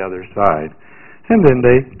K2 to the other side, and then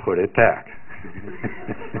they put it back.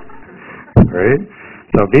 Right?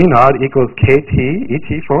 So V naught equals KT, ET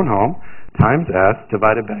phone home, times S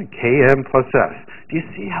divided by Km plus S. Do you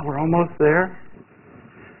see how we're almost there?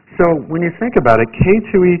 So when you think about it,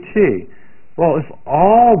 K2ET, well, if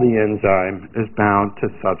all the enzyme is bound to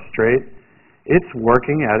substrate, it's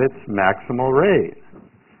working at its maximal rate,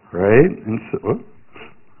 right? And so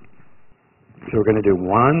we're going to do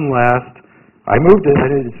one last, I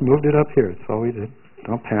just moved it up here, that's all we did.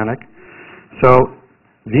 Don't panic. So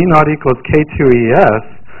V naught equals K2ES,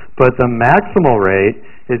 but the maximal rate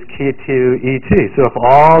is K2ET. So if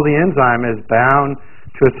all the enzyme is bound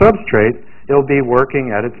to a substrate, it'll be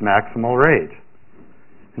working at its maximal rate.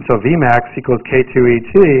 And so Vmax equals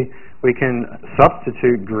K2ET, we can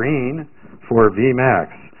substitute green for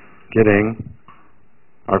Vmax, getting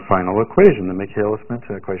our final equation, the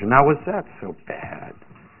Michaelis-Menten equation. Now, was that so bad?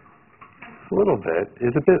 A little bit.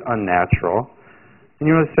 It's a bit unnatural. And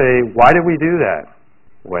you want to say, why did we do that?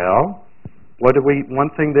 Well,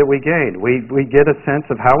 one thing that we gained, we get a sense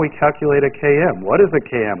of how we calculate a Km. What is a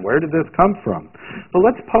Km? Where did this come from? But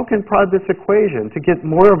let's poke and prod this equation to get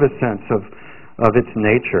more of a sense of its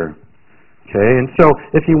nature. Okay, and so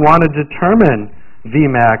if you want to determine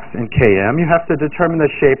Vmax and Km, you have to determine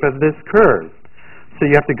the shape of this curve. So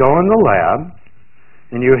you have to go in the lab,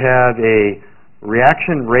 and you have a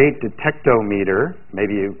reaction rate detectometer,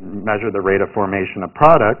 maybe you measure the rate of formation of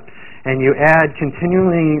product, and you add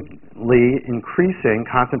continually increasing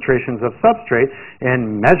concentrations of substrate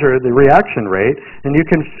and measure the reaction rate, and you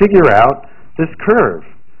can figure out this curve.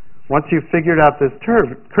 Once you've figured out this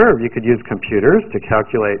curve, you could use computers to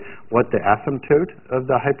calculate what the asymptote of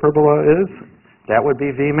the hyperbola is. That would be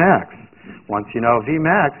Vmax. Once you know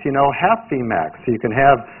Vmax, you know half Vmax. So you can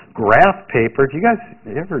have graph paper. Do you guys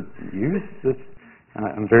ever use this?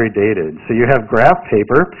 I'm very dated. So you have graph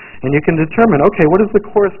paper, and you can determine, okay, what is the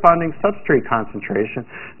corresponding substrate concentration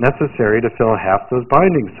necessary to fill half those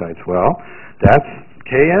binding sites? Well, that's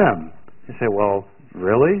Km. You say, well,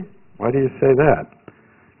 really? Why do you say that?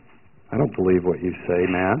 I don't believe what you say,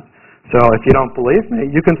 man. So if you don't believe me,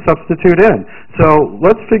 you can substitute in. So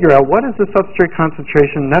let's figure out what is the substrate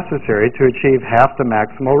concentration necessary to achieve half the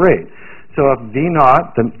maximal rate. So if V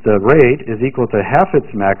naught, the rate, is equal to half its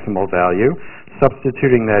maximal value,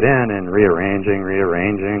 substituting that in and rearranging,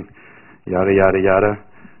 yada, yada, yada.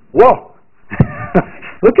 Whoa!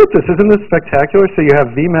 Look at this. Isn't this spectacular? So you have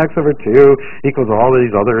Vmax over 2 equals all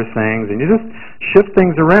these other things, and you just shift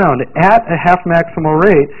things around. At a half maximal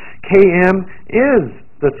rate, Km is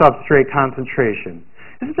the substrate concentration.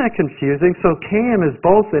 Isn't that confusing? So Km is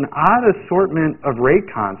both an odd assortment of rate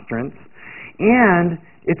constants, and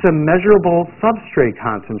it's a measurable substrate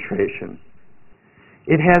concentration.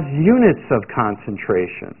 It has units of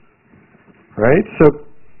concentration, right? So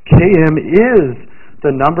Km is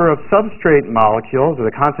the number of substrate molecules, or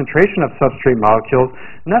the concentration of substrate molecules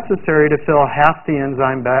necessary to fill half the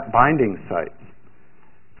enzyme binding sites.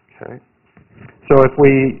 Okay. So if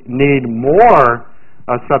we need more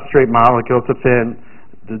substrate molecules to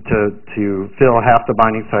fill half the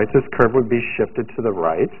binding sites, this curve would be shifted to the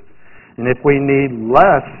right. And if we need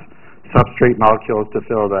less substrate molecules to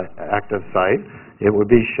fill the active site, it would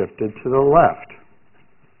be shifted to the left.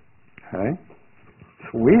 Okay?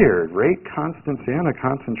 It's weird. Rate constants and a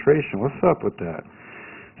concentration. What's up with that?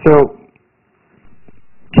 So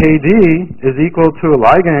Kd is equal to a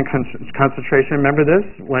ligand concentration. Remember this?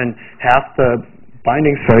 When half the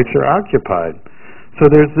binding sites are occupied. So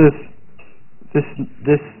there's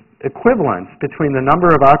this equivalence between the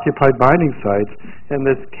number of occupied binding sites and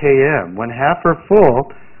this Km. When half are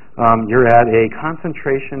full, you're at a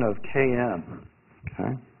concentration of Km.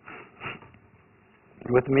 Okay.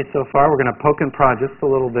 With me so far, we're going to poke and prod just a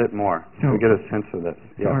little bit more so we get a sense of this.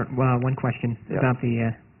 Yeah. One question about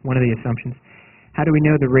one of the assumptions. How do we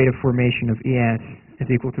know the rate of formation of ES is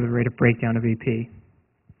equal to the rate of breakdown of EP?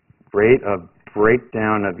 Rate of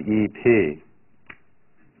breakdown of EP.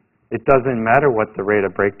 it doesn't matter what the rate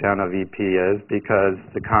of breakdown of EP is because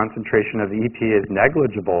the concentration of EP is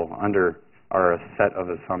negligible under our set of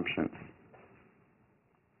assumptions.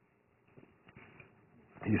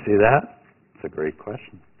 You see that? It's a great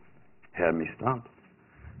question. Had me stumped.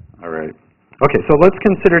 All right. Okay, so let's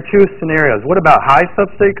consider two scenarios. What about high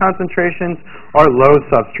substrate concentrations or low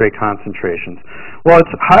substrate concentrations? Well,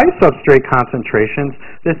 it's high substrate concentrations.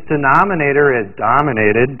 This denominator is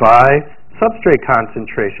dominated by substrate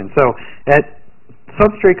concentration. So at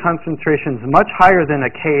substrate concentrations much higher than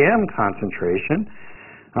a Km concentration,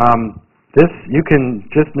 you can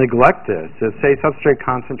just neglect this. So say substrate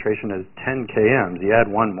concentration is 10 kms. You add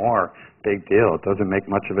one more, big deal. It doesn't make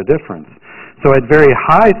much of a difference. So at very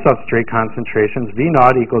high substrate concentrations, V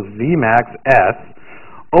naught equals Vmax S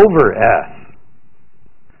over S.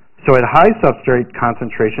 So at high substrate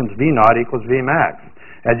concentrations, V naught equals Vmax.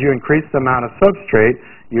 As you increase the amount of substrate,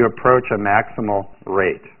 you approach a maximal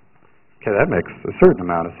rate. Okay, that makes a certain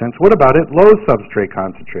amount of sense. What about at low substrate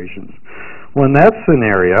concentrations? Well, in that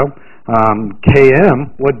scenario,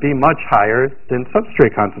 Km would be much higher than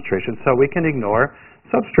substrate concentration, so we can ignore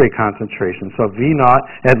substrate concentration. So V naught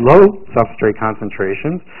at low substrate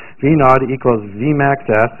concentrations, V naught equals Vmax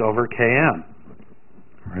S over Km.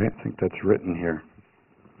 All right, I think that's written here.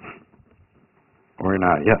 Or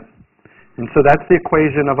not yet. And so that's the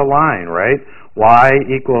equation of a line, right? Y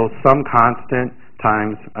equals some constant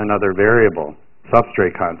times another variable,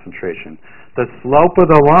 substrate concentration. The slope of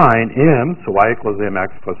the line, m, so y equals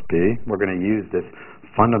mx plus b. We're going to use this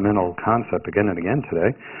fundamental concept again and again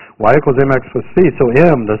today. Y equals mx plus b, so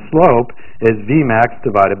m, the slope, is Vmax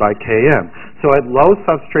divided by Km. So at low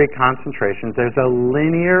substrate concentrations, there's a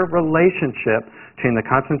linear relationship between the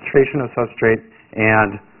concentration of substrate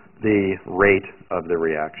and the rate of the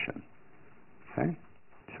reaction. Okay?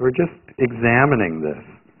 So we're just examining this.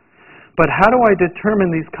 But how do I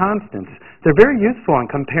determine these constants? They're very useful in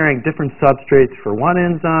comparing different substrates for one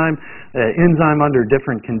enzyme, enzyme under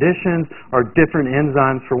different conditions, or different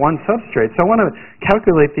enzymes for one substrate. So I want to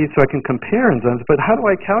calculate these so I can compare enzymes, but how do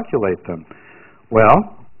I calculate them?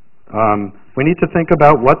 Well, we need to think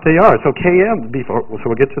about what they are. So Km, so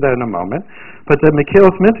we'll get to that in a moment, but the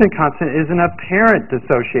Michaelis-Menten constant is an apparent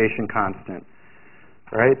dissociation constant.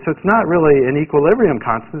 Right? So it's not really an equilibrium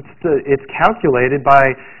constant. It's calculated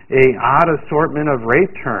by an odd assortment of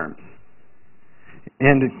rate terms.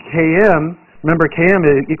 And Km, remember Km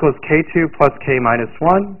equals K2 plus K minus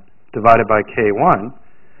 1 divided by K1.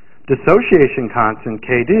 Dissociation constant,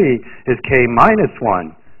 Kd, is K minus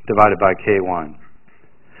 1 divided by K1.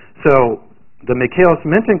 So the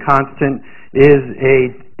Michaelis-Menten constant is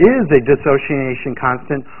a dissociation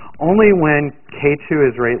constant only when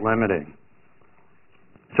K2 is rate limiting.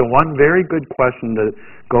 So one very good question to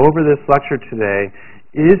go over this lecture today,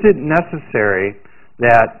 is it necessary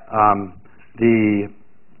that the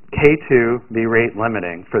K2 be rate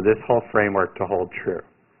limiting for this whole framework to hold true?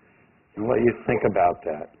 And what you think about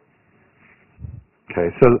that.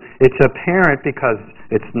 Okay, so it's apparent because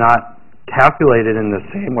it's not calculated in the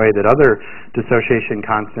same way that other dissociation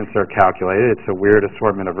constants are calculated. It's a weird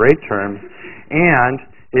assortment of rate terms. And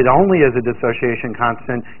it only is a dissociation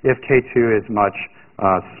constant if K2 is much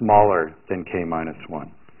smaller than K minus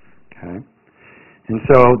 1. Okay? And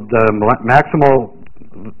so the maximal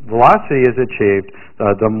velocity is achieved,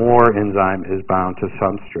 the more enzyme is bound to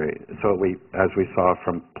substrate. So as we saw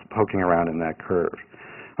from poking around in that curve.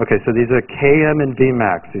 Okay, so these are Km and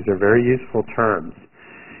Vmax. These are very useful terms.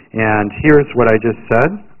 And here's what I just said,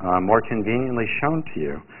 more conveniently shown to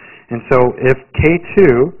you. And so if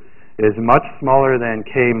K2 is much smaller than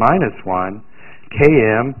K minus 1,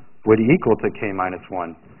 Km would equal to K minus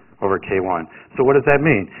 1 over K1. So what does that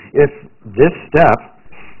mean? If this step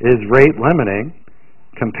is rate limiting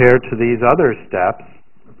compared to these other steps,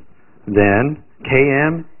 then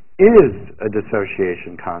Km is a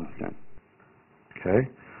dissociation constant. Okay?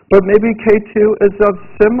 But maybe K2 is of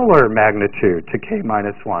similar magnitude to K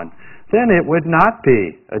minus 1. Then it would not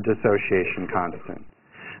be a dissociation constant.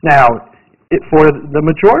 Now, for the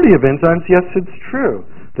majority of enzymes, yes, it's true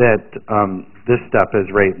that this step is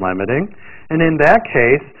rate limiting. And in that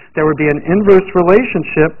case, there would be an inverse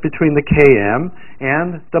relationship between the Km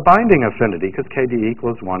and the binding affinity, because Kd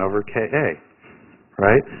equals 1 over Ka.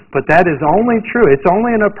 Right? But that is only true. It's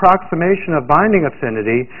only an approximation of binding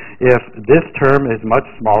affinity if this term is much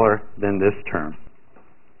smaller than this term,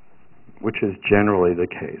 which is generally the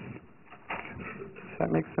case. Does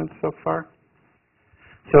that make sense so far?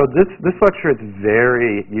 So this lecture is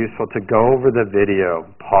very useful to go over the video,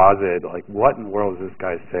 pause it, like what in the world is this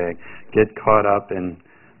guy saying? Get caught up and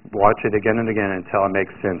watch it again and again until it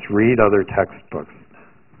makes sense. Read other textbooks.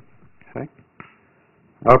 Okay?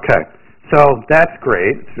 Okay, so that's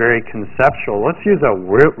great. It's very conceptual. Let's use a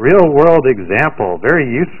real-world example, very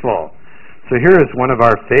useful. So here is one of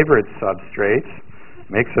our favorite substrates.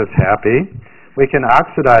 Makes us happy. We can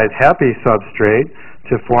oxidize happy substrate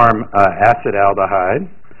to form acetaldehyde.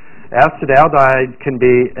 Acetaldehyde can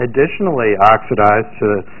be additionally oxidized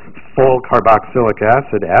to full carboxylic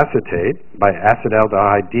acid acetate by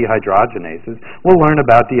acetaldehyde dehydrogenases. We'll learn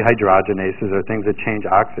about dehydrogenases, or things that change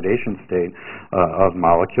oxidation state of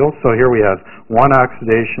molecules. So here we have 1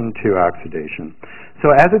 oxidation, 2 oxidation.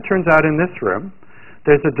 So as it turns out in this room,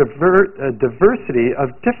 there's a diversity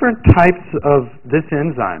of different types of this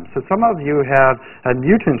enzyme. So some of you have a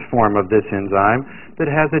mutant form of this enzyme that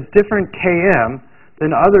has a different Km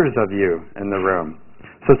than others of you in the room.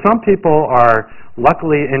 So some people are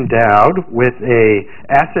luckily endowed with a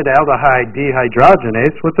acetaldehyde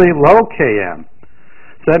dehydrogenase with a low Km.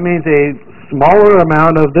 So that means a smaller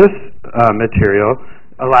amount of this material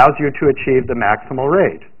allows you to achieve the maximal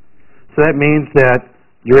rate. So that means that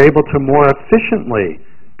you're able to more efficiently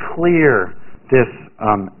clear this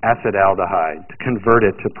acetaldehyde to convert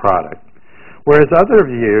it to product. Whereas other of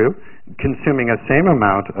you consuming a same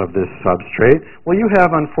amount of this substrate, well, you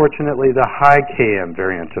have, unfortunately, the high Km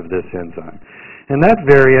variant of this enzyme. And that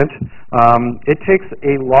variant, it takes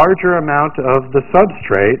a larger amount of the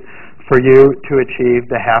substrate for you to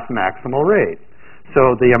achieve the half maximal rate.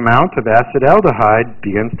 So the amount of acetaldehyde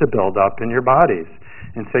begins to build up in your bodies.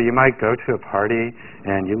 And so you might go to a party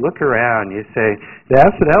and you look around, you say, the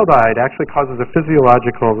acetaldehyde actually causes a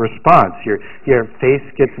physiological response. Your face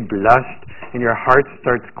gets blushed and your heart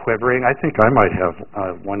starts quivering. I think I might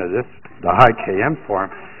have one of this, the high Km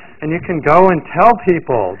form. And you can go and tell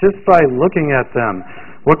people, just by looking at them,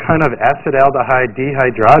 what kind of acetaldehyde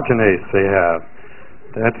dehydrogenase they have.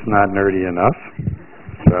 That's not nerdy enough.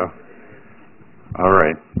 So, all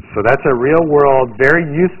right. So that's a real-world, very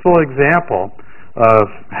useful example of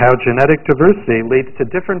how genetic diversity leads to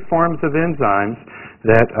different forms of enzymes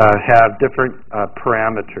that have different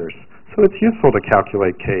parameters. So it's useful to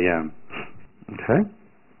calculate Km. Okay?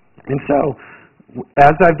 And so,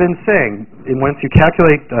 as I've been saying, once you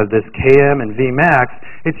calculate this Km and Vmax,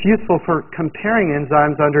 it's useful for comparing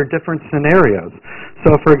enzymes under different scenarios.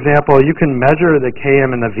 So, for example, you can measure the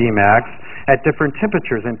Km and the Vmax at different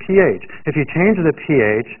temperatures and pH. If you change the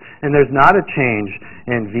pH and there's not a change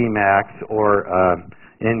in Vmax or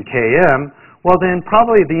in Km, well then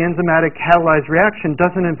probably the enzymatic catalyzed reaction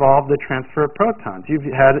doesn't involve the transfer of protons.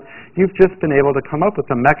 You've just been able to come up with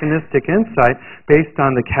a mechanistic insight based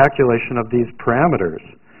on the calculation of these parameters.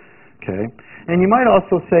 Okay? And you might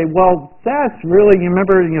also say, well, that's really, you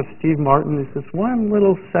remember Steve Martin, there's this one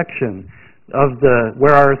little section of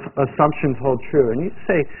where our assumptions hold true. And you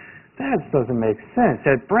say, that doesn't make sense.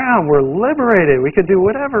 At Brown, we're liberated. We could do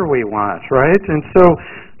whatever we want, right? And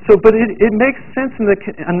but it makes sense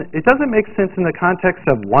it doesn't make sense in the context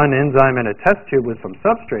of one enzyme in a test tube with some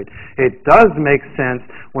substrate. It does make sense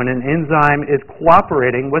when an enzyme is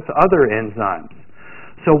cooperating with other enzymes.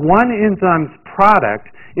 So one enzyme's product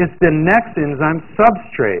is the next enzyme's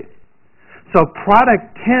substrate. So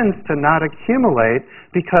product tends to not accumulate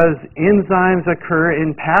because enzymes occur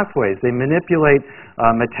in pathways. They manipulate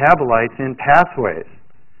metabolites in pathways.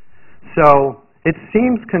 So it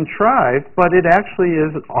seems contrived, but it actually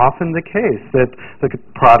is often the case that the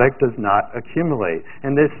product does not accumulate.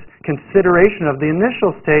 And this consideration of the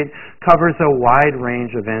initial state covers a wide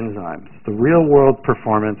range of enzymes, the real-world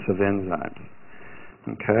performance of enzymes.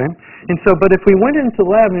 Okay? And so, but if we went into the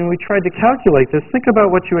lab and we tried to calculate this, think about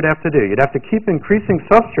what you would have to do. You'd have to keep increasing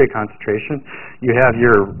substrate concentration. You have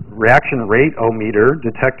your reaction rate o-meter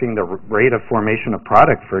detecting the rate of formation of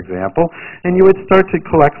product, for example, and you would start to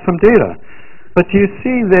collect some data. But you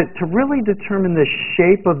see that to really determine the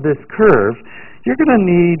shape of this curve, you're going to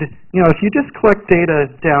need, if you just collect data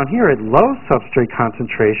down here at low substrate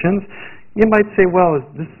concentrations, you might say, well,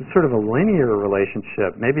 this is sort of a linear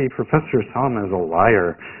relationship. Maybe Professor Solomon is a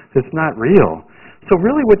liar. It's not real. So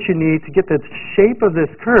really what you need to get the shape of this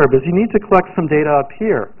curve is you need to collect some data up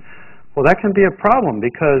here. Well, that can be a problem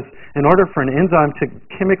because in order for an enzyme to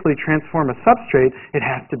chemically transform a substrate, it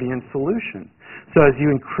has to be in solution. So as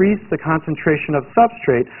you increase the concentration of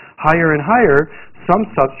substrate higher and higher, some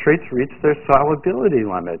substrates reach their solubility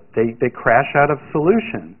limit. They crash out of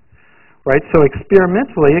solution. Right? So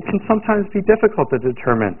experimentally, it can sometimes be difficult to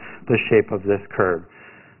determine the shape of this curve.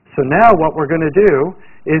 So now what we're going to do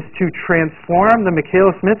is to transform the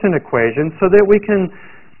Michaelis-Menten equation so that we can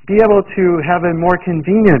be able to have a more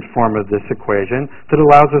convenient form of this equation that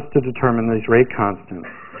allows us to determine these rate constants.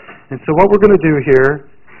 And so what we're going to do here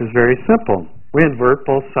is very simple. We invert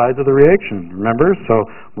both sides of the reaction, remember? So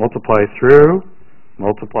multiply through,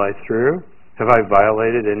 multiply through. Have I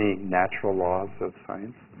violated any natural laws of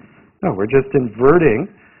science? No, we're just inverting.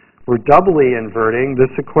 We're doubly inverting this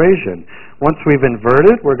equation. Once we've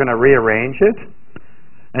inverted, we're going to rearrange it.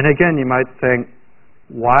 And again, you might think,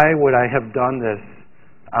 why would I have done this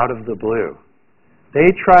out of the blue? They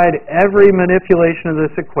tried every manipulation of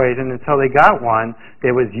this equation until they got one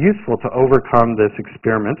that was useful to overcome this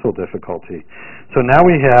experimental difficulty. So now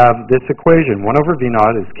we have this equation. 1 over V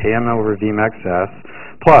naught is Km over V max S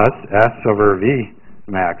plus S over V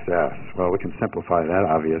max S. Well, we can simplify that,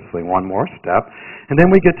 obviously, one more step. And then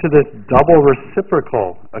we get to this double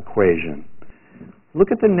reciprocal equation.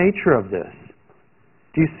 Look at the nature of this.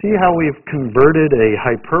 Do you see how we've converted a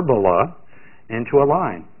hyperbola into a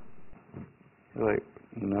line? You're like,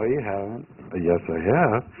 no, you haven't. Yes, I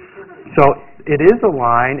have. So it is a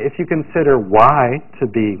line if you consider y to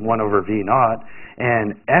be 1 over v naught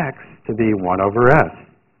and x to be 1 over s.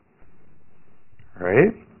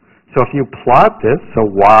 Right? So if you plot this, so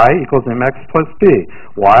y equals mx plus b.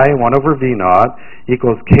 Y 1 over v naught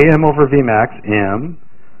equals km over v max m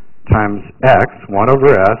times x 1 over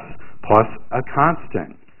s plus a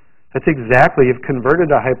constant. That's exactly, you've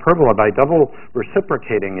converted a hyperbola by double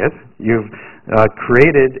reciprocating it. You've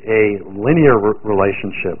created a linear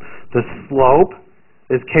relationship. The slope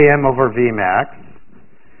is Km over V max.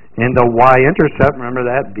 And the y-intercept, remember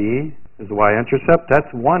that B is the y-intercept? That's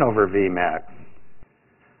 1 over V max.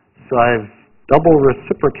 So I've double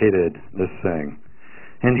reciprocated this thing.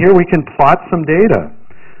 And here we can plot some data.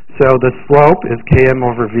 So the slope is Km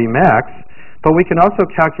over V max, but we can also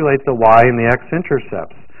calculate the y and the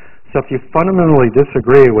x-intercepts. So if you fundamentally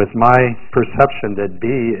disagree with my perception that B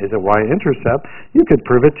is a y-intercept, you could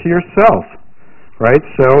prove it to yourself, right?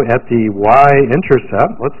 So at the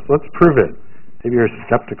y-intercept, let's prove it. Maybe you're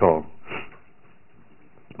skeptical.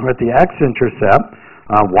 At the x-intercept,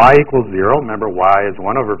 y equals 0. Remember, y is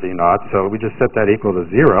 1 over v naught, so we just set that equal to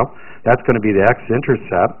 0. That's going to be the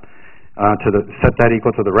x-intercept. Set that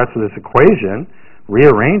equal to the rest of this equation,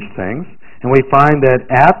 rearrange things, and we find that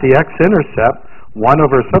at the x-intercept, 1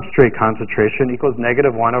 over substrate concentration equals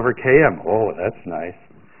negative 1 over Km. Oh, that's nice.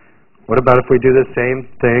 What about if we do the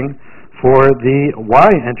same thing for the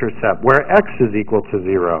y-intercept, where x is equal to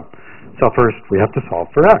 0? So first, we have to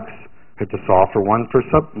solve for x. We have to solve for 1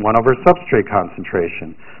 over substrate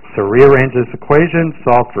concentration. So rearrange this equation,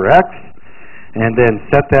 solve for x, and then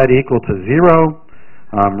set that equal to 0.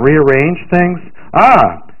 Rearrange things.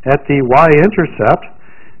 At the y-intercept,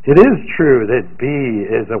 it is true that B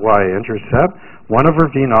is a y-intercept. 1 over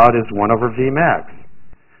v naught is 1 over v max.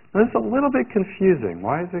 Now, this is a little bit confusing.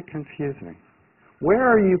 Why is it confusing? Where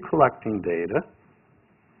are you collecting data?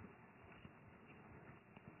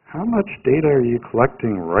 How much data are you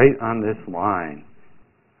collecting right on this line?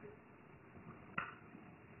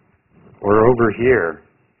 Or over here?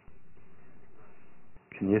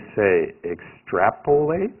 Can you say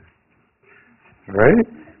extrapolate? Right?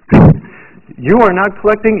 You are not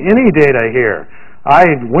collecting any data here. I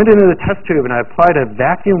went into the test tube and I applied a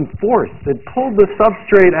vacuum force that pulled the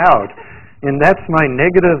substrate out, and that's my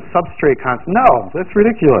negative substrate concentration. No, that's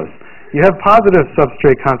ridiculous. You have positive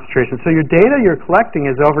substrate concentration, so your data you're collecting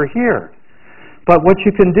is over here. But what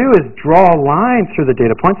you can do is draw a line through the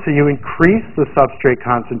data points, so you increase the substrate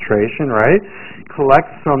concentration, right?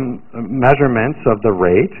 Collect some measurements of the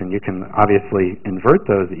rate, and you can obviously invert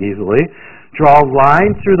those easily. Draw a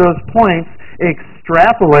line through those points,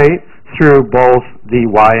 extrapolate through both the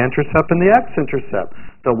y-intercept and the x-intercept.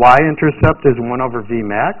 The y-intercept is 1 over v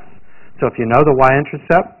max. So if you know the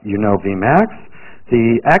y-intercept, you know v max.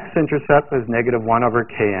 The x-intercept is negative 1 over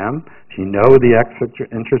km. If you know the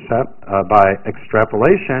x-intercept by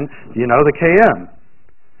extrapolation, you know the km.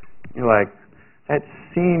 You're like, that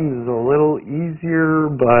seems a little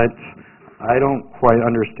easier, but I don't quite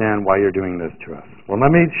understand why you're doing this to us. Well,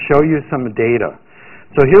 let me show you some data.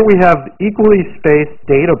 So here we have equally spaced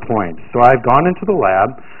data points. So I've gone into the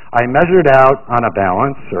lab. I measured out on a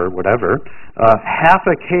balance or whatever, half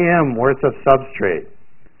a km worth of substrate.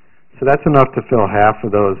 So that's enough to fill half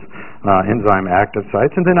of those enzyme active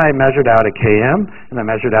sites. And then I measured out a km, and I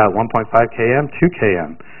measured out 1.5 km, 2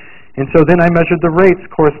 km. And so then I measured the rates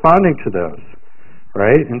corresponding to those,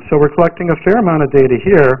 right? And so we're collecting a fair amount of data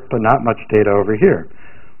here, but not much data over here.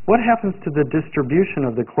 What happens to the distribution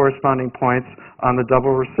of the corresponding points on the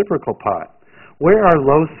double reciprocal plot? Where are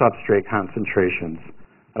low substrate concentrations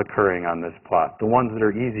occurring on this plot, the ones that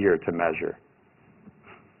are easier to measure?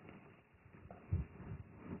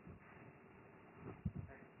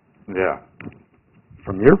 Yeah.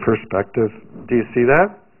 From your perspective, do you see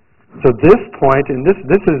that? So this point, and this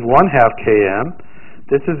is 1/2 km,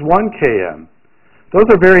 this is 1 km. Those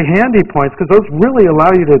are very handy points because those really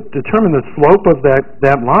allow you to determine the slope of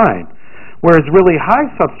that line. Whereas really high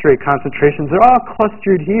substrate concentrations are all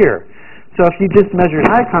clustered here. So if you just measured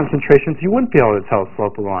high concentrations, you wouldn't be able to tell the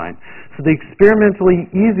slope of the line. So the experimentally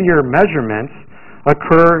easier measurements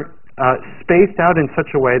occur spaced out in such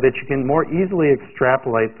a way that you can more easily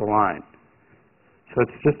extrapolate the line. So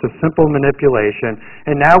it's just a simple manipulation.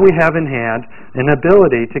 And now we have in hand an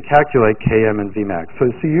ability to calculate Km and Vmax. So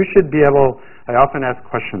you should be able, I often ask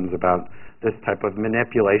questions about this type of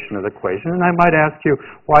manipulation of the equation. And I might ask you,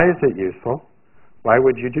 why is it useful? Why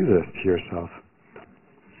would you do this to yourself?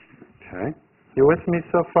 Okay. You with me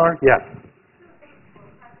so far? Yes.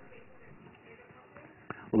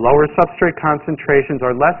 Lower substrate concentrations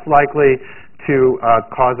are less likely to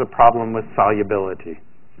cause a problem with solubility.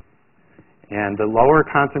 And the lower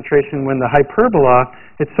concentration, when the hyperbola,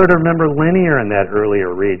 it's sort of, remember, linear in that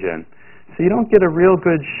earlier region. So you don't get a real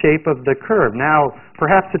good shape of the curve. Now,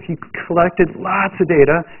 perhaps if you collected lots of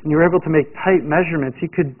data and you were able to make tight measurements,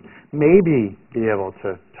 you could maybe be able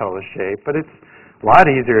to tell the shape. But it's a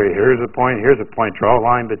lot easier. Here's a point, draw a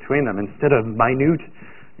line between them, instead of minute,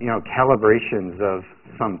 calibrations of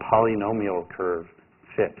some polynomial curve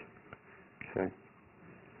fit. Okay.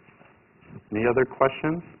 Any other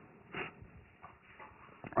questions?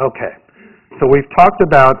 Okay. So we've talked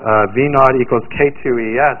about V0 equals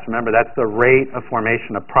K2ES. Remember, that's the rate of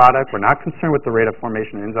formation of product. We're not concerned with the rate of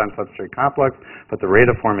formation of enzyme substrate complex, but the rate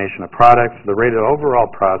of formation of products. The rate of overall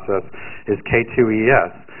process is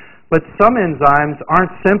K2ES. But some enzymes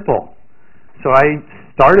aren't simple. So I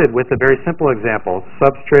started with a very simple example,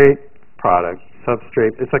 substrate, product,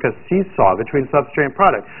 substrate. It's like a seesaw between substrate and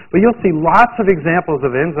product. But you'll see lots of examples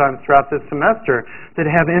of enzymes throughout this semester that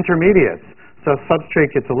have intermediates. So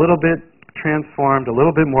substrate gets a little bit transformed, a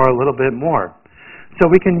little bit more, a little bit more. So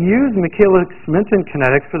we can use Michaelis-Menten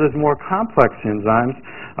kinetics for those more complex enzymes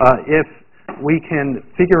if we can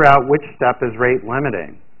figure out which step is rate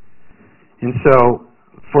limiting. And so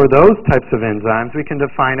for those types of enzymes, we can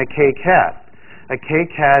define a kcat. A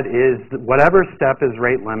kcat is whatever step is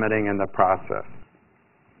rate limiting in the process.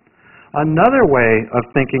 Another way of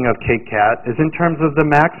thinking of kcat is in terms of the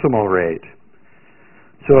maximal rate.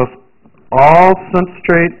 So if all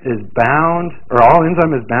substrate is bound, or all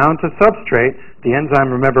enzyme is bound to substrate, the enzyme,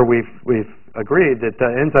 remember we've agreed that the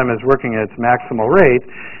enzyme is working at its maximal rate,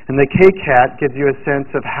 and the kcat gives you a sense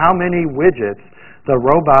of how many widgets the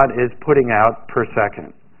robot is putting out per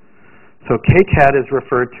second. So kcat is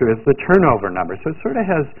referred to as the turnover number. So it sort of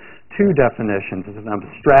has two definitions. It's an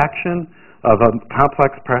abstraction of a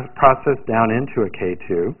complex process down into a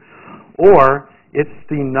K2, or it's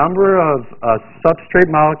the number of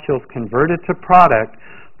substrate molecules converted to product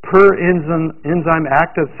per enzyme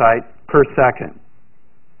active site per second.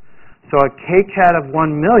 So a kcat of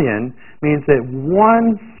 1 million means that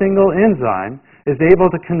one single enzyme is able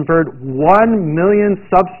to convert 1 million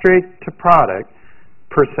substrate to product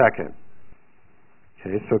per second.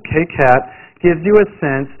 Okay, so kcat gives you a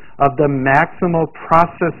sense of the maximal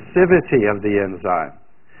processivity of the enzyme.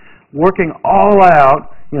 Working all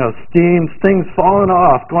out, steam, things falling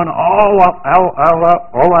off, going all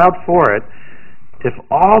out for it. If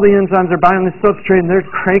all the enzymes are binding the substrate and they're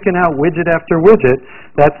cranking out widget after widget,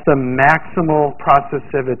 that's the maximal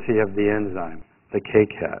processivity of the enzyme, the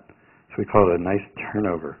kcat. So we call it a nice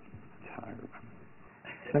turnover. That's how I remember.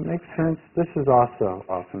 Does that make sense? This is also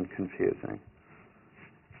often confusing.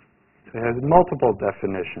 So it has multiple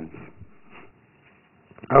definitions.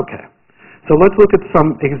 Okay. So let's look at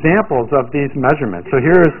some examples of these measurements. So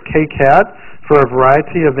here is kcat for a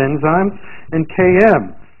variety of enzymes and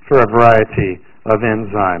Km for a variety of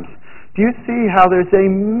enzymes. Do you see how there's a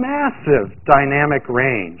massive dynamic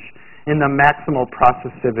range in the maximal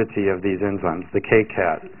processivity of these enzymes, the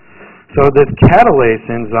kcat? So this catalase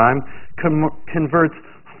enzyme converts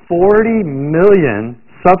 40 million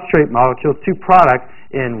substrate molecules to product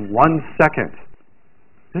in 1 second.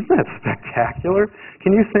 Isn't that spectacular?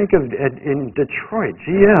 Can you think of, in Detroit,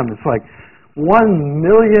 GM, it's like 1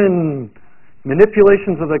 million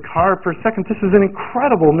manipulations of the car per second. This is an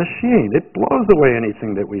incredible machine. It blows away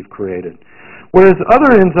anything that we've created. Whereas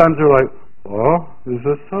other enzymes are like, oh, there's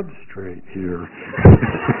a substrate here.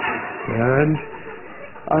 And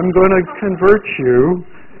I'm going to convert you.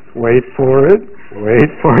 Wait for it. 2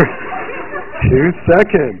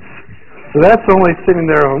 seconds. So that's only sitting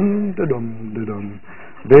there,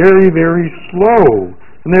 very, very slow.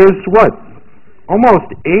 And there's what?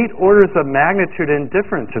 Almost 8 orders of magnitude in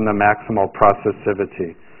difference in the maximal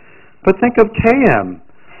processivity. But think of Km.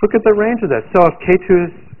 Look at the range of that. So if K2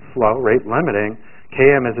 is slow, rate limiting,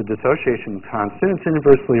 Km is a dissociation constant. It's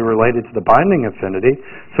inversely related to the binding affinity.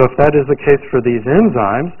 So if that is the case for these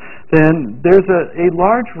enzymes, then there's a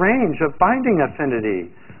large range of binding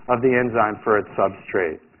affinity of the enzyme for its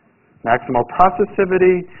substrate. Maximal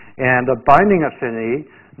processivity and the binding affinity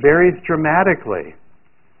varies dramatically.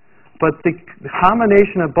 But the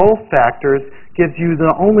combination of both factors gives you the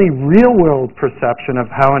only real-world perception of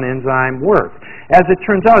how an enzyme works. As it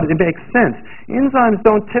turns out, it makes sense. Enzymes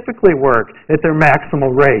don't typically work at their maximal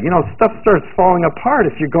rate. You know, stuff starts falling apart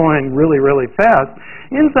if you're going really, really fast.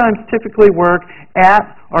 Enzymes typically work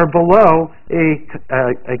at or below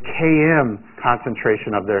a Km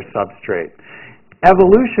concentration of their substrate.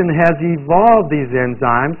 Evolution has evolved these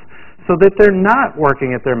enzymes so that they're not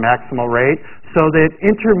working at their maximal rate, so that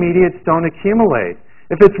intermediates don't accumulate.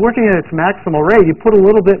 If it's working at its maximal rate, you put a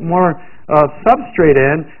little bit more substrate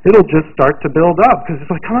in, it'll just start to build up, because it's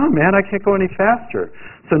like, come on, man, I can't go any faster.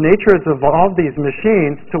 So nature has evolved these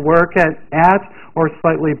machines to work at or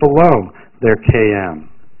slightly below their Km.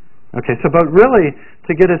 Okay, so but really,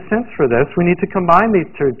 to get a sense for this, we need to combine these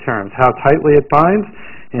two terms, how tightly it binds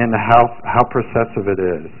and how processive it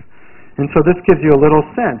is. And so this gives you a little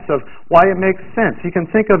sense of why it makes sense. You can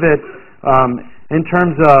think of it in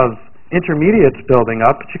terms of intermediates building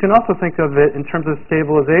up, but you can also think of it in terms of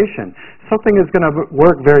stabilization. Something is going to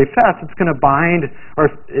work very fast. It's going to bind,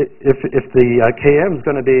 or if the Km is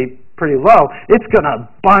going to be pretty low, it's going to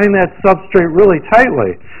bind that substrate really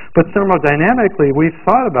tightly. But thermodynamically, we've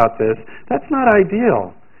thought about this. That's not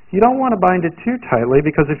ideal. You don't want to bind it too tightly,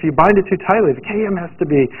 because if you bind it too tightly, the Km has to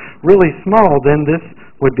be really small, then this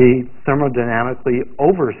would be thermodynamically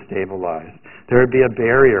overstabilized. There would be a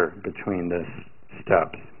barrier between this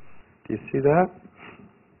steps. Do you see that?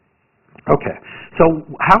 Okay, so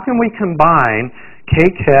how can we combine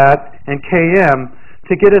Kcat and Km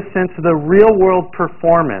to get a sense of the real-world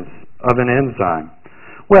performance of an enzyme?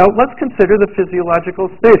 Well, let's consider the physiological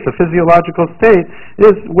state. The physiological state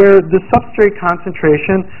is where the substrate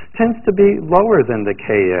concentration tends to be lower than the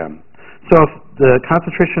Km. So if the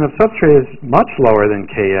concentration of substrate is much lower than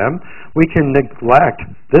Km, we can neglect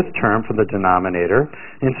this term for the denominator,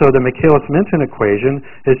 and so the Michaelis-Menten equation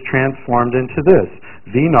is transformed into this.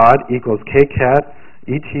 V0 equals Kcat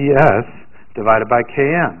ETS divided by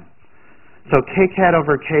Km. So Kcat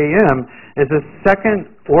over Km is a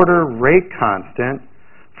second-order rate constant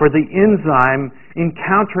for the enzyme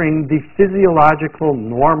encountering the physiological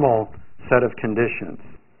normal set of conditions.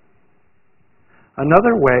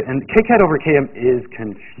 Another way, and Kcat over Km is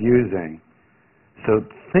confusing, so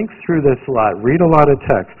think through this a lot, read a lot of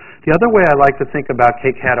text. The other way I like to think about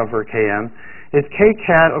Kcat over Km is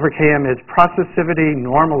Kcat over Km is processivity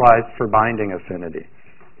normalized for binding affinity.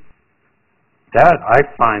 That I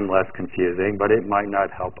find less confusing, but it might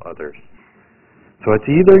not help others. So it's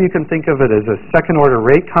either you can think of it as a second-order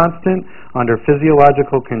rate constant under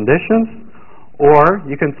physiological conditions, or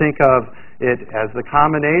you can think of it as the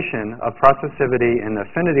combination of processivity and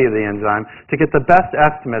affinity of the enzyme to get the best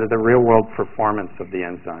estimate of the real-world performance of the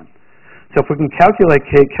enzyme. So if we can calculate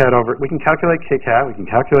we can calculate Kcat, we can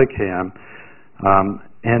calculate Km,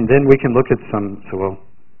 and then we can look at some, so we'll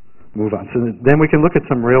move on. So then we can look at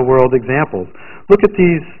some real-world examples. Look at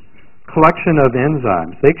these collection of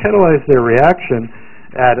enzymes. They catalyze their reaction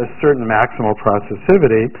at a certain maximal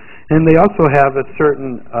processivity, and they also have a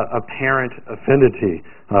certain apparent affinity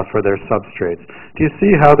for their substrates. Do you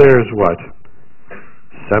see how there's what?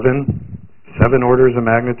 Seven orders of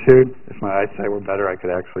magnitude? If my eyesight were better, I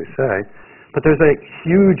could actually say. But there's a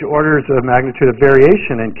huge orders of magnitude of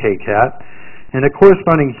variation in Kcat, and a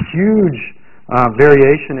corresponding huge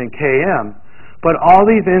variation in Km. But all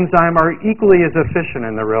these enzymes are equally as efficient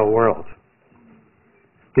in the real world.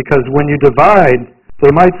 Because when you divide, they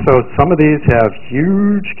might, so some of these have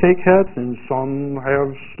huge Kcats and some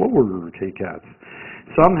have slower Kcats.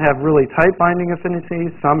 Some have really tight binding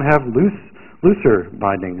affinities, some have looser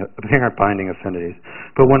apparent binding affinities.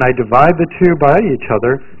 But when I divide the two by each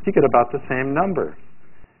other, you get about the same number.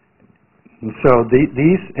 And so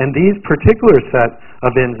these particular set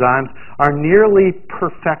of enzymes are nearly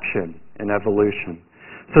perfection in evolution.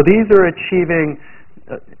 So these are achieving,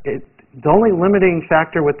 the only limiting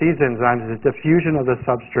factor with these enzymes is diffusion of the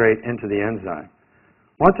substrate into the enzyme.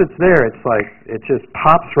 Once it's there, it's like, it just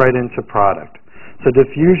pops right into product. So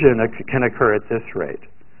diffusion can occur at this rate,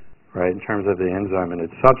 right, in terms of the enzyme and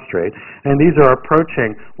its substrate. And these are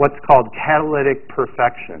approaching what's called catalytic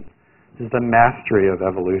perfection. This is the mastery of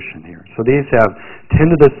evolution here. So these have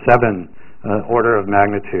 10 to the 7 order of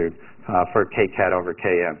magnitude for Kcat over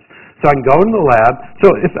Km. So I can go into the lab.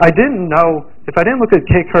 So if I didn't look at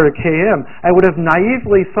Kcat over Km, I would have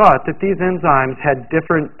naively thought that these enzymes had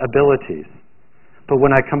different abilities. But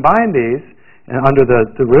when I combine these, and under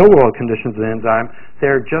the real-world conditions of the enzyme,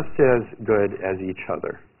 they're just as good as each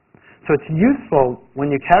other. So it's useful when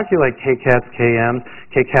you calculate kcats, kms,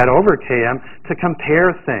 kcat over km to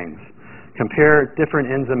compare things, compare different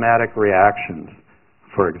enzymatic reactions,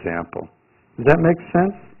 for example. Does that make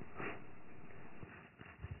sense?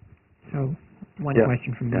 So one Yeah.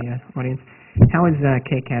 question from the audience. How is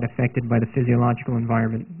kcat affected by the physiological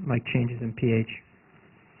environment, like changes in pH?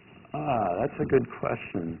 That's a good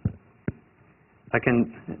question.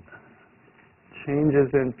 Changes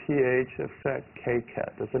in pH affect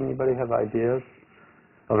kcat. Does anybody have ideas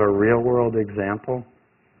of a real-world example?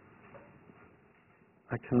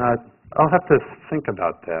 I'll have to think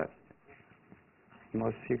about that.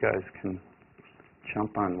 Most of you guys can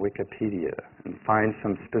jump on Wikipedia and find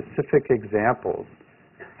some specific examples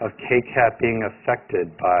of kcat being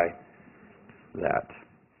affected by that.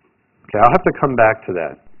 Okay, I'll have to come back to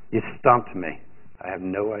that. You stumped me. I have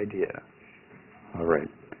no idea. All right.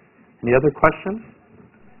 Any other questions?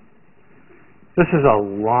 This is a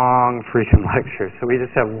long freaking lecture, so we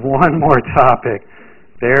just have one more topic.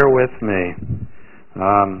 Bear with me.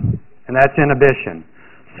 And that's inhibition.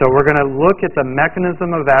 So we're going to look at the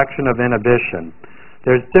mechanism of action of inhibition.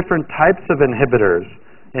 There's different types of inhibitors.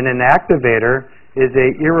 And an activator is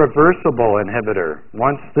an irreversible inhibitor.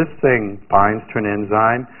 Once this thing binds to an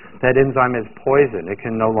enzyme, that enzyme is poison. It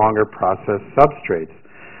can no longer process substrates.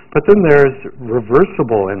 But then there's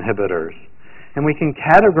reversible inhibitors. And we can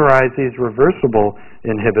categorize these reversible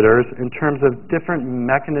inhibitors in terms of different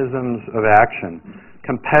mechanisms of action.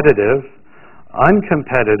 Competitive,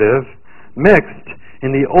 uncompetitive, mixed,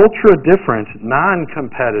 and the ultra-different,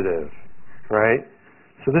 non-competitive, right?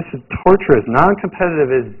 So this is torturous.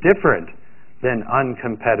 Non-competitive is different than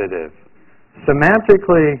uncompetitive.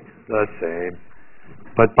 Semantically, the same,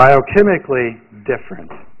 but biochemically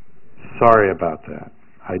different. Sorry about that.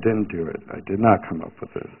 I didn't do it. I did not come up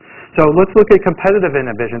with this. So let's look at competitive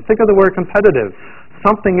inhibition. Think of the word competitive.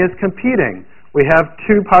 Something is competing. We have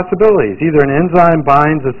two possibilities. Either an enzyme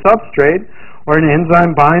binds a substrate or an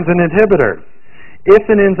enzyme binds an inhibitor. If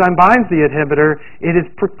an enzyme binds the inhibitor, it is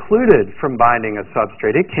precluded from binding a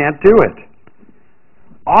substrate. It can't do it.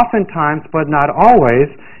 Oftentimes, but not always,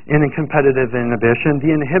 in a competitive inhibition,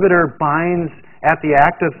 the inhibitor binds at the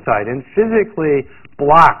active site and physically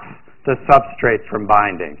blocks the substrate from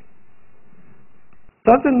binding.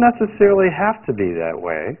 Doesn't necessarily have to be that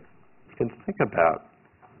way. You can think about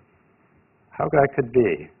how that could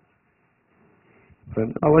be. But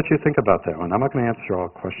I'll let you think about that one. I'm not going to answer all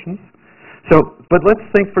questions. But let's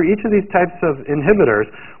think for each of these types of inhibitors,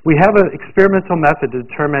 we have an experimental method to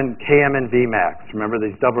determine Km and Vmax. Remember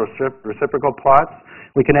these double reciprocal plots?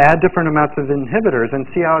 We can add different amounts of inhibitors and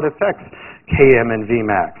see how it affects Km and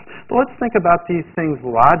Vmax. But let's think about these things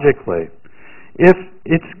logically. If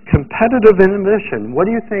it's competitive inhibition, what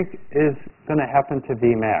do you think is going to happen to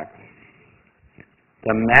Vmax?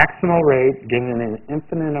 The maximal rate given an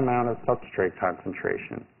infinite amount of substrate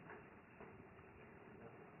concentration.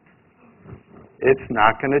 It's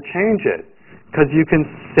not going to change it because you can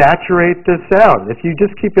saturate this out. If you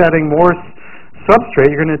just keep adding more substrate,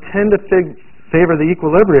 you're going to tend to favor the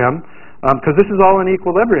equilibrium because this is all in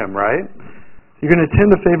equilibrium, right? You're going to tend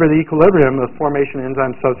to favor the equilibrium of formation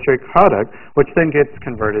enzyme-substrate product, which then gets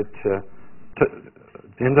converted to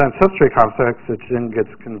enzyme-substrate complex, which then gets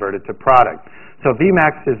converted to product. So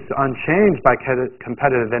Vmax is unchanged by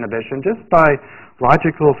competitive inhibition just by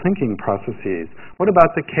logical thinking processes. What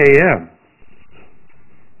about the Km?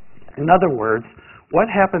 In other words, what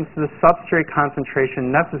happens to the substrate concentration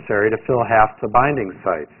necessary to fill half the binding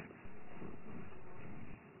sites?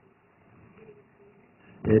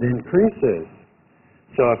 It increases.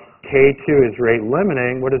 So if K2 is rate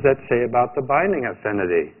limiting, what does that say about the binding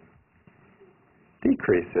affinity?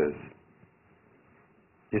 Decreases.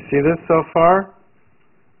 You see this so far?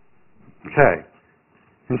 Okay.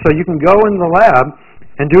 And so you can go in the lab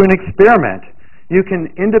and do an experiment. You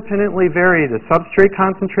can independently vary the substrate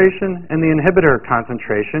concentration and the inhibitor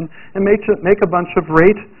concentration and make a bunch of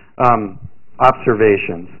rate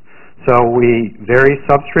observations. So we vary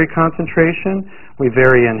substrate concentration, we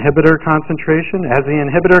vary inhibitor concentration. As the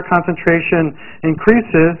inhibitor concentration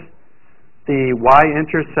increases, the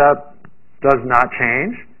y-intercept does not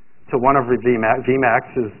change. So 1 over Vmax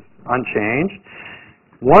is unchanged.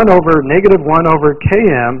 Negative 1 over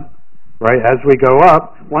Km, right, as we go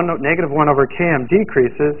up, negative 1 over Km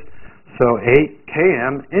decreases, so 8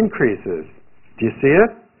 Km increases. Do you see it?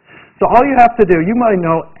 So all you have to do, you might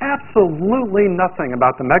know absolutely nothing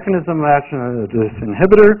about the mechanism of action of this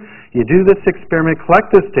inhibitor. You do this experiment, collect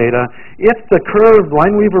this data. If the curved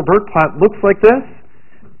Lineweaver-Burke plot looks like this,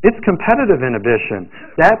 It's competitive inhibition.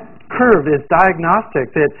 That curve is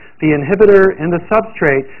diagnostic that the inhibitor and the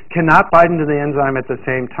substrate cannot bind into the enzyme at the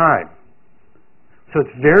same time. So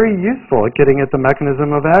it's very useful at getting at the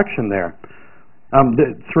mechanism of action there.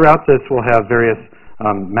 Throughout this, we'll have various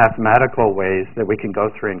mathematical ways that we can go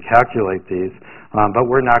through and calculate these, but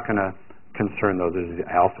we're not going to concern those as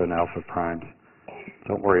alpha and alpha primes.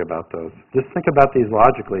 Don't worry about those. Just think about these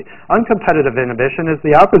logically. Uncompetitive inhibition is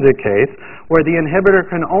the opposite case, where the inhibitor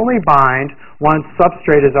can only bind once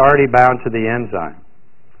substrate is already bound to the enzyme.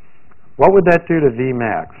 What would that do to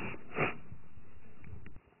Vmax?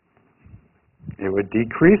 It would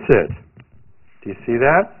decrease it. Do you see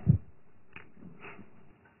that?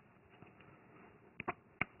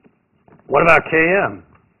 What about Km?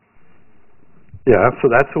 Yeah, so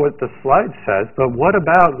that's what the slide says, but what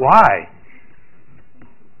about Y?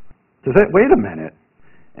 Wait a minute.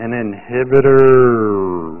 An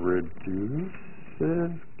inhibitor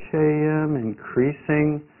reduces Km,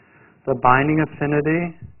 increasing the binding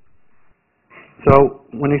affinity. So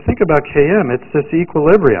when you think about Km, it's this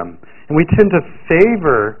equilibrium. And we tend to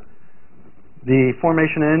favor the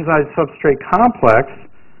formation of enzyme substrate complex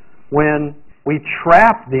when we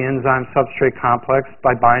trap the enzyme substrate complex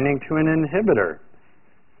by binding to an inhibitor.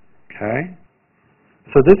 Okay?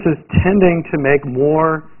 So this is tending to make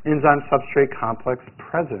more enzyme substrate complex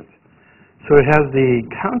present. So it has the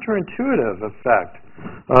counterintuitive effect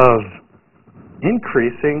of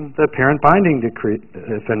increasing the parent binding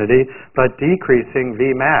affinity, but decreasing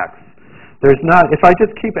Vmax. If I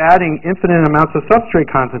just keep adding infinite amounts of substrate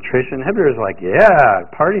concentration, inhibitors like, yeah,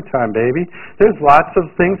 party time, baby. There's lots of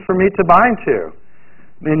things for me to bind to.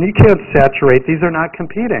 And you can't saturate. These are not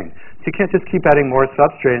competing. So you can't just keep adding more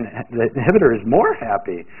substrate, and the inhibitor is more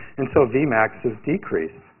happy. And so Vmax is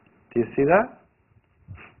decreased. Do you see that?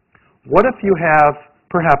 What if you have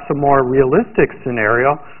perhaps a more realistic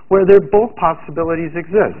scenario where both possibilities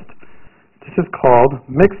exist? This is called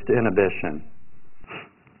mixed inhibition.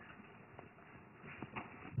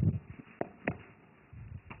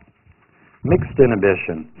 Mixed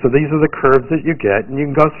inhibition. So these are the curves that you get, and you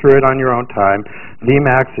can go through it on your own time.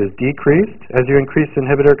 Vmax is decreased as you increase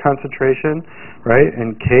inhibitor concentration, right?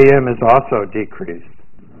 And Km is also decreased.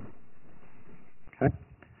 Okay?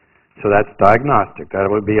 So that's diagnostic. That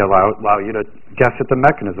would allow you to guess at the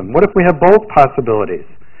mechanism. What if we have both possibilities?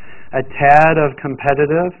 A tad of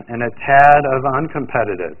competitive and a tad of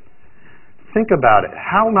uncompetitive. Think about it.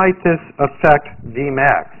 How might this affect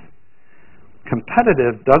Vmax?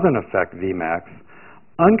 Competitive doesn't affect Vmax.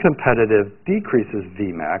 Uncompetitive decreases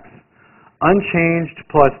Vmax. Unchanged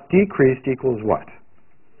plus decreased equals what?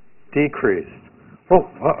 Decreased. Oh,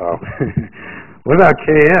 uh-oh. What about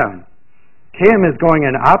Km? Km is going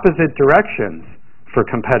in opposite directions for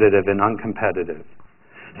competitive and uncompetitive.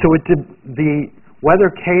 So whether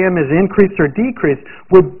Km is increased or decreased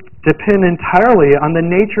would depend entirely on the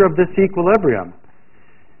nature of this equilibrium.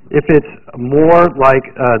 If it's more like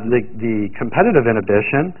the competitive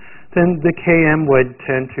inhibition, then the Km would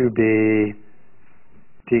tend to be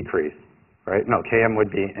decreased, right? No, Km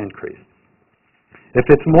would be increased. If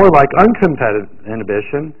it's more like uncompetitive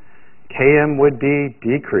inhibition, Km would be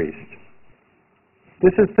decreased.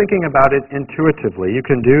 This is thinking about it intuitively. You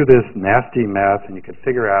can do this nasty math and you can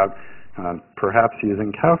figure out, perhaps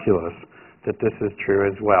using calculus, that this is true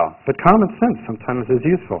as well. But common sense sometimes is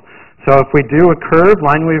useful. So if we do a curve,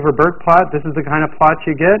 Lineweaver-Burke plot, this is the kind of plot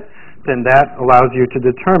you get, then that allows you to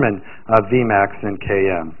determine Vmax and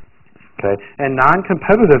Km. Okay? And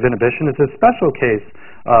non-competitive inhibition is a special case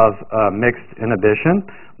of mixed inhibition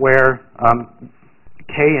where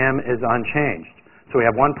Km is unchanged. So we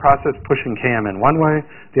have one process pushing Km in one way,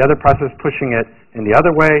 the other process pushing it in the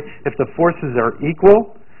other way. If the forces are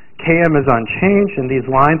equal, Km is unchanged, and these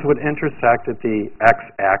lines would intersect at the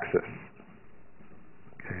x-axis.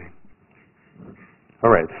 Okay.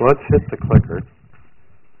 All right, so let's hit the clicker.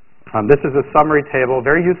 This is a summary table,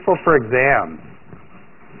 very useful for exams.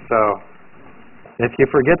 So if you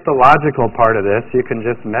forget the logical part of this, you can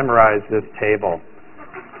just memorize this table.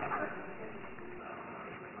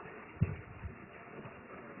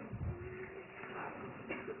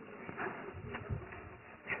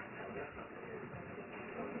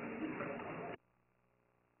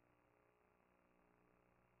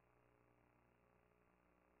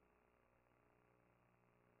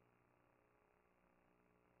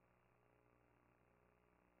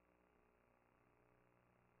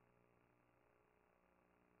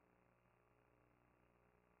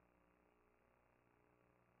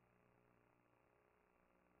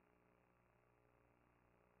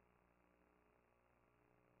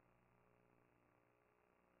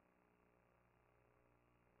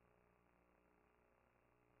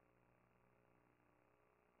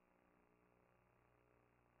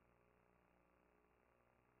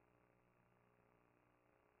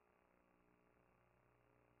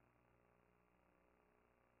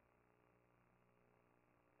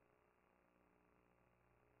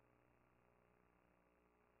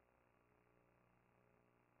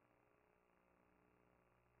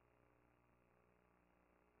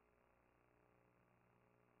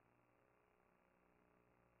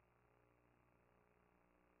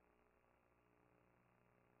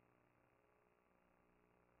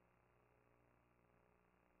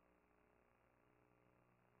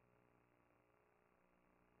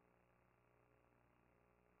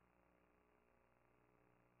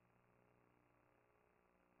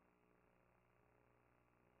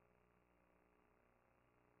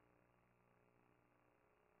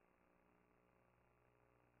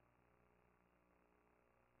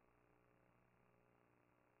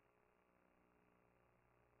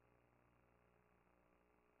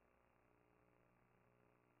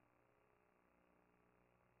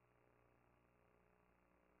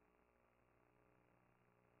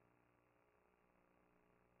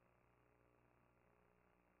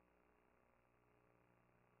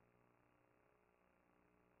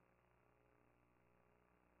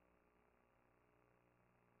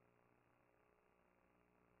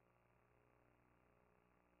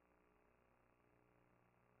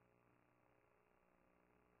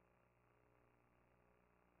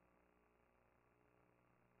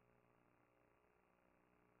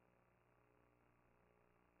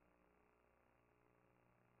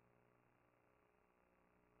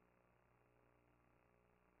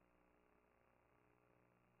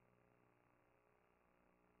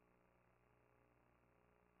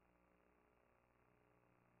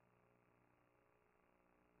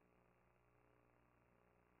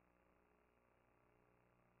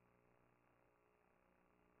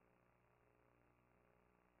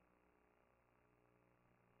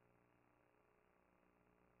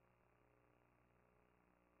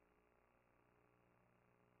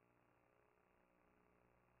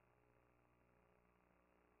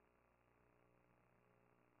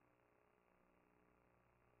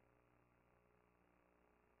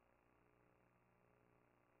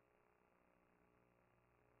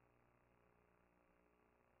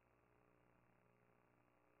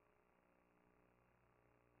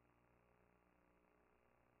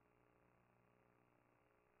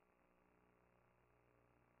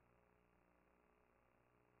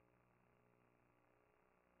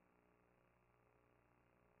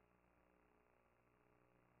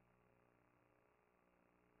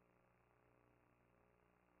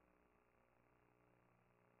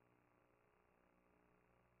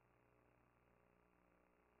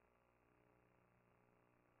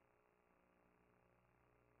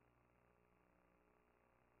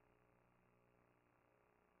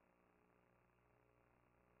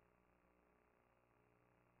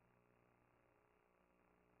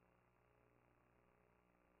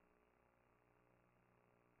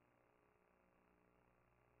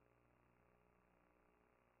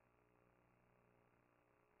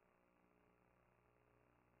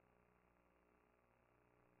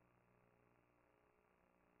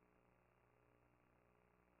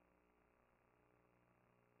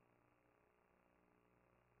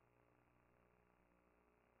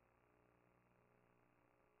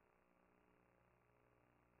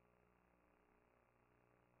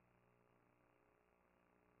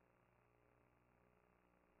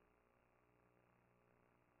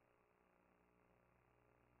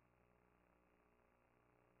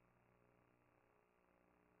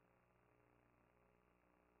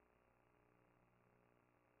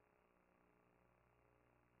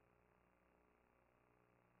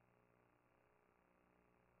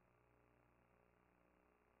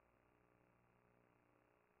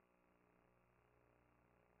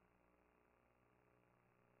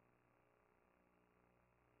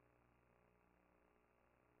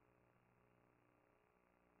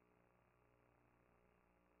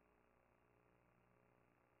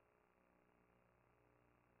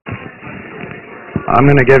 I'm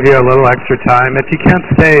going to give you a little extra time. If you can't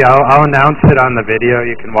stay, I'll announce it on the video.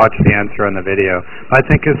 You can watch the answer on the video. I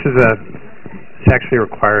think this actually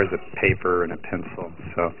requires a paper and a pencil.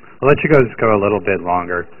 So I'll let you guys go a little bit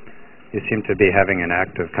longer. You seem to be having an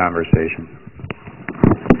active conversation.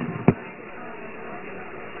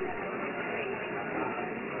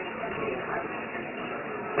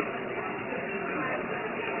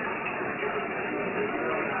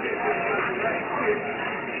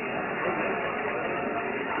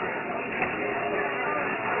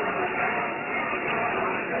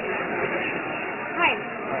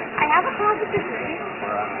 I have a positive reading.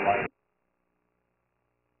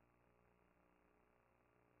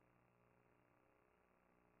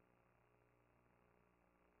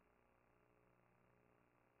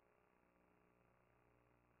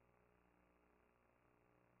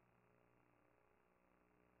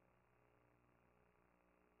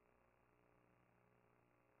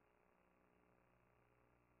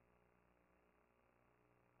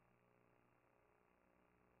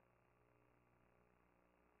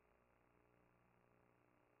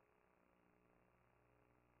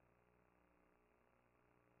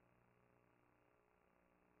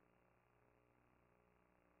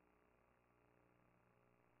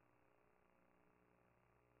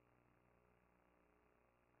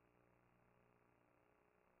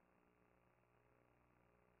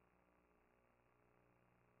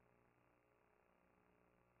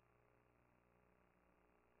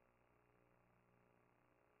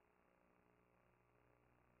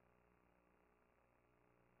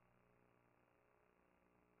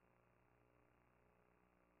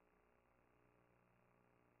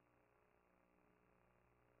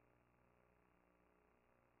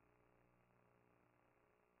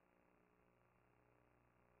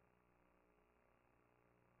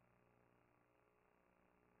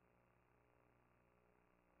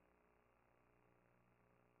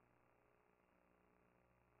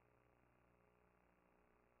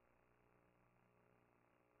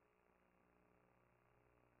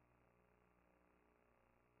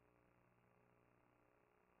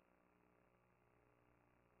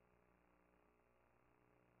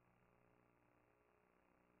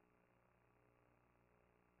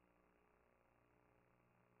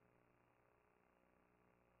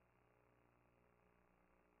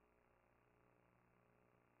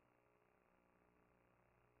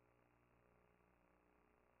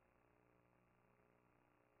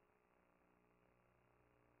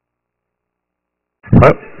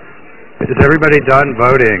 Well, is everybody done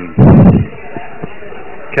voting?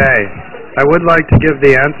 Okay. I would like to give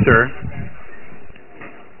the answer.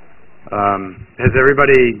 Has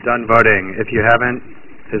everybody done voting? If you haven't,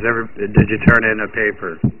 did you turn in a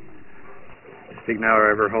paper? Speak now or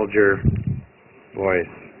ever hold your voice.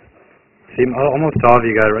 See, almost all of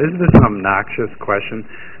you got it. Isn't this an obnoxious question?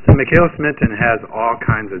 So Michaelis-Menten has all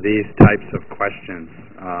kinds of these types of questions.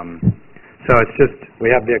 So it's just, we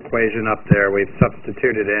have the equation up there. We've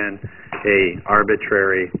substituted in a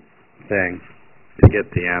arbitrary thing to get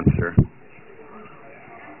the answer.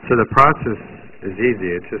 So the process is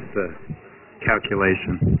easy. It's just the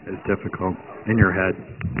calculation is difficult in your head.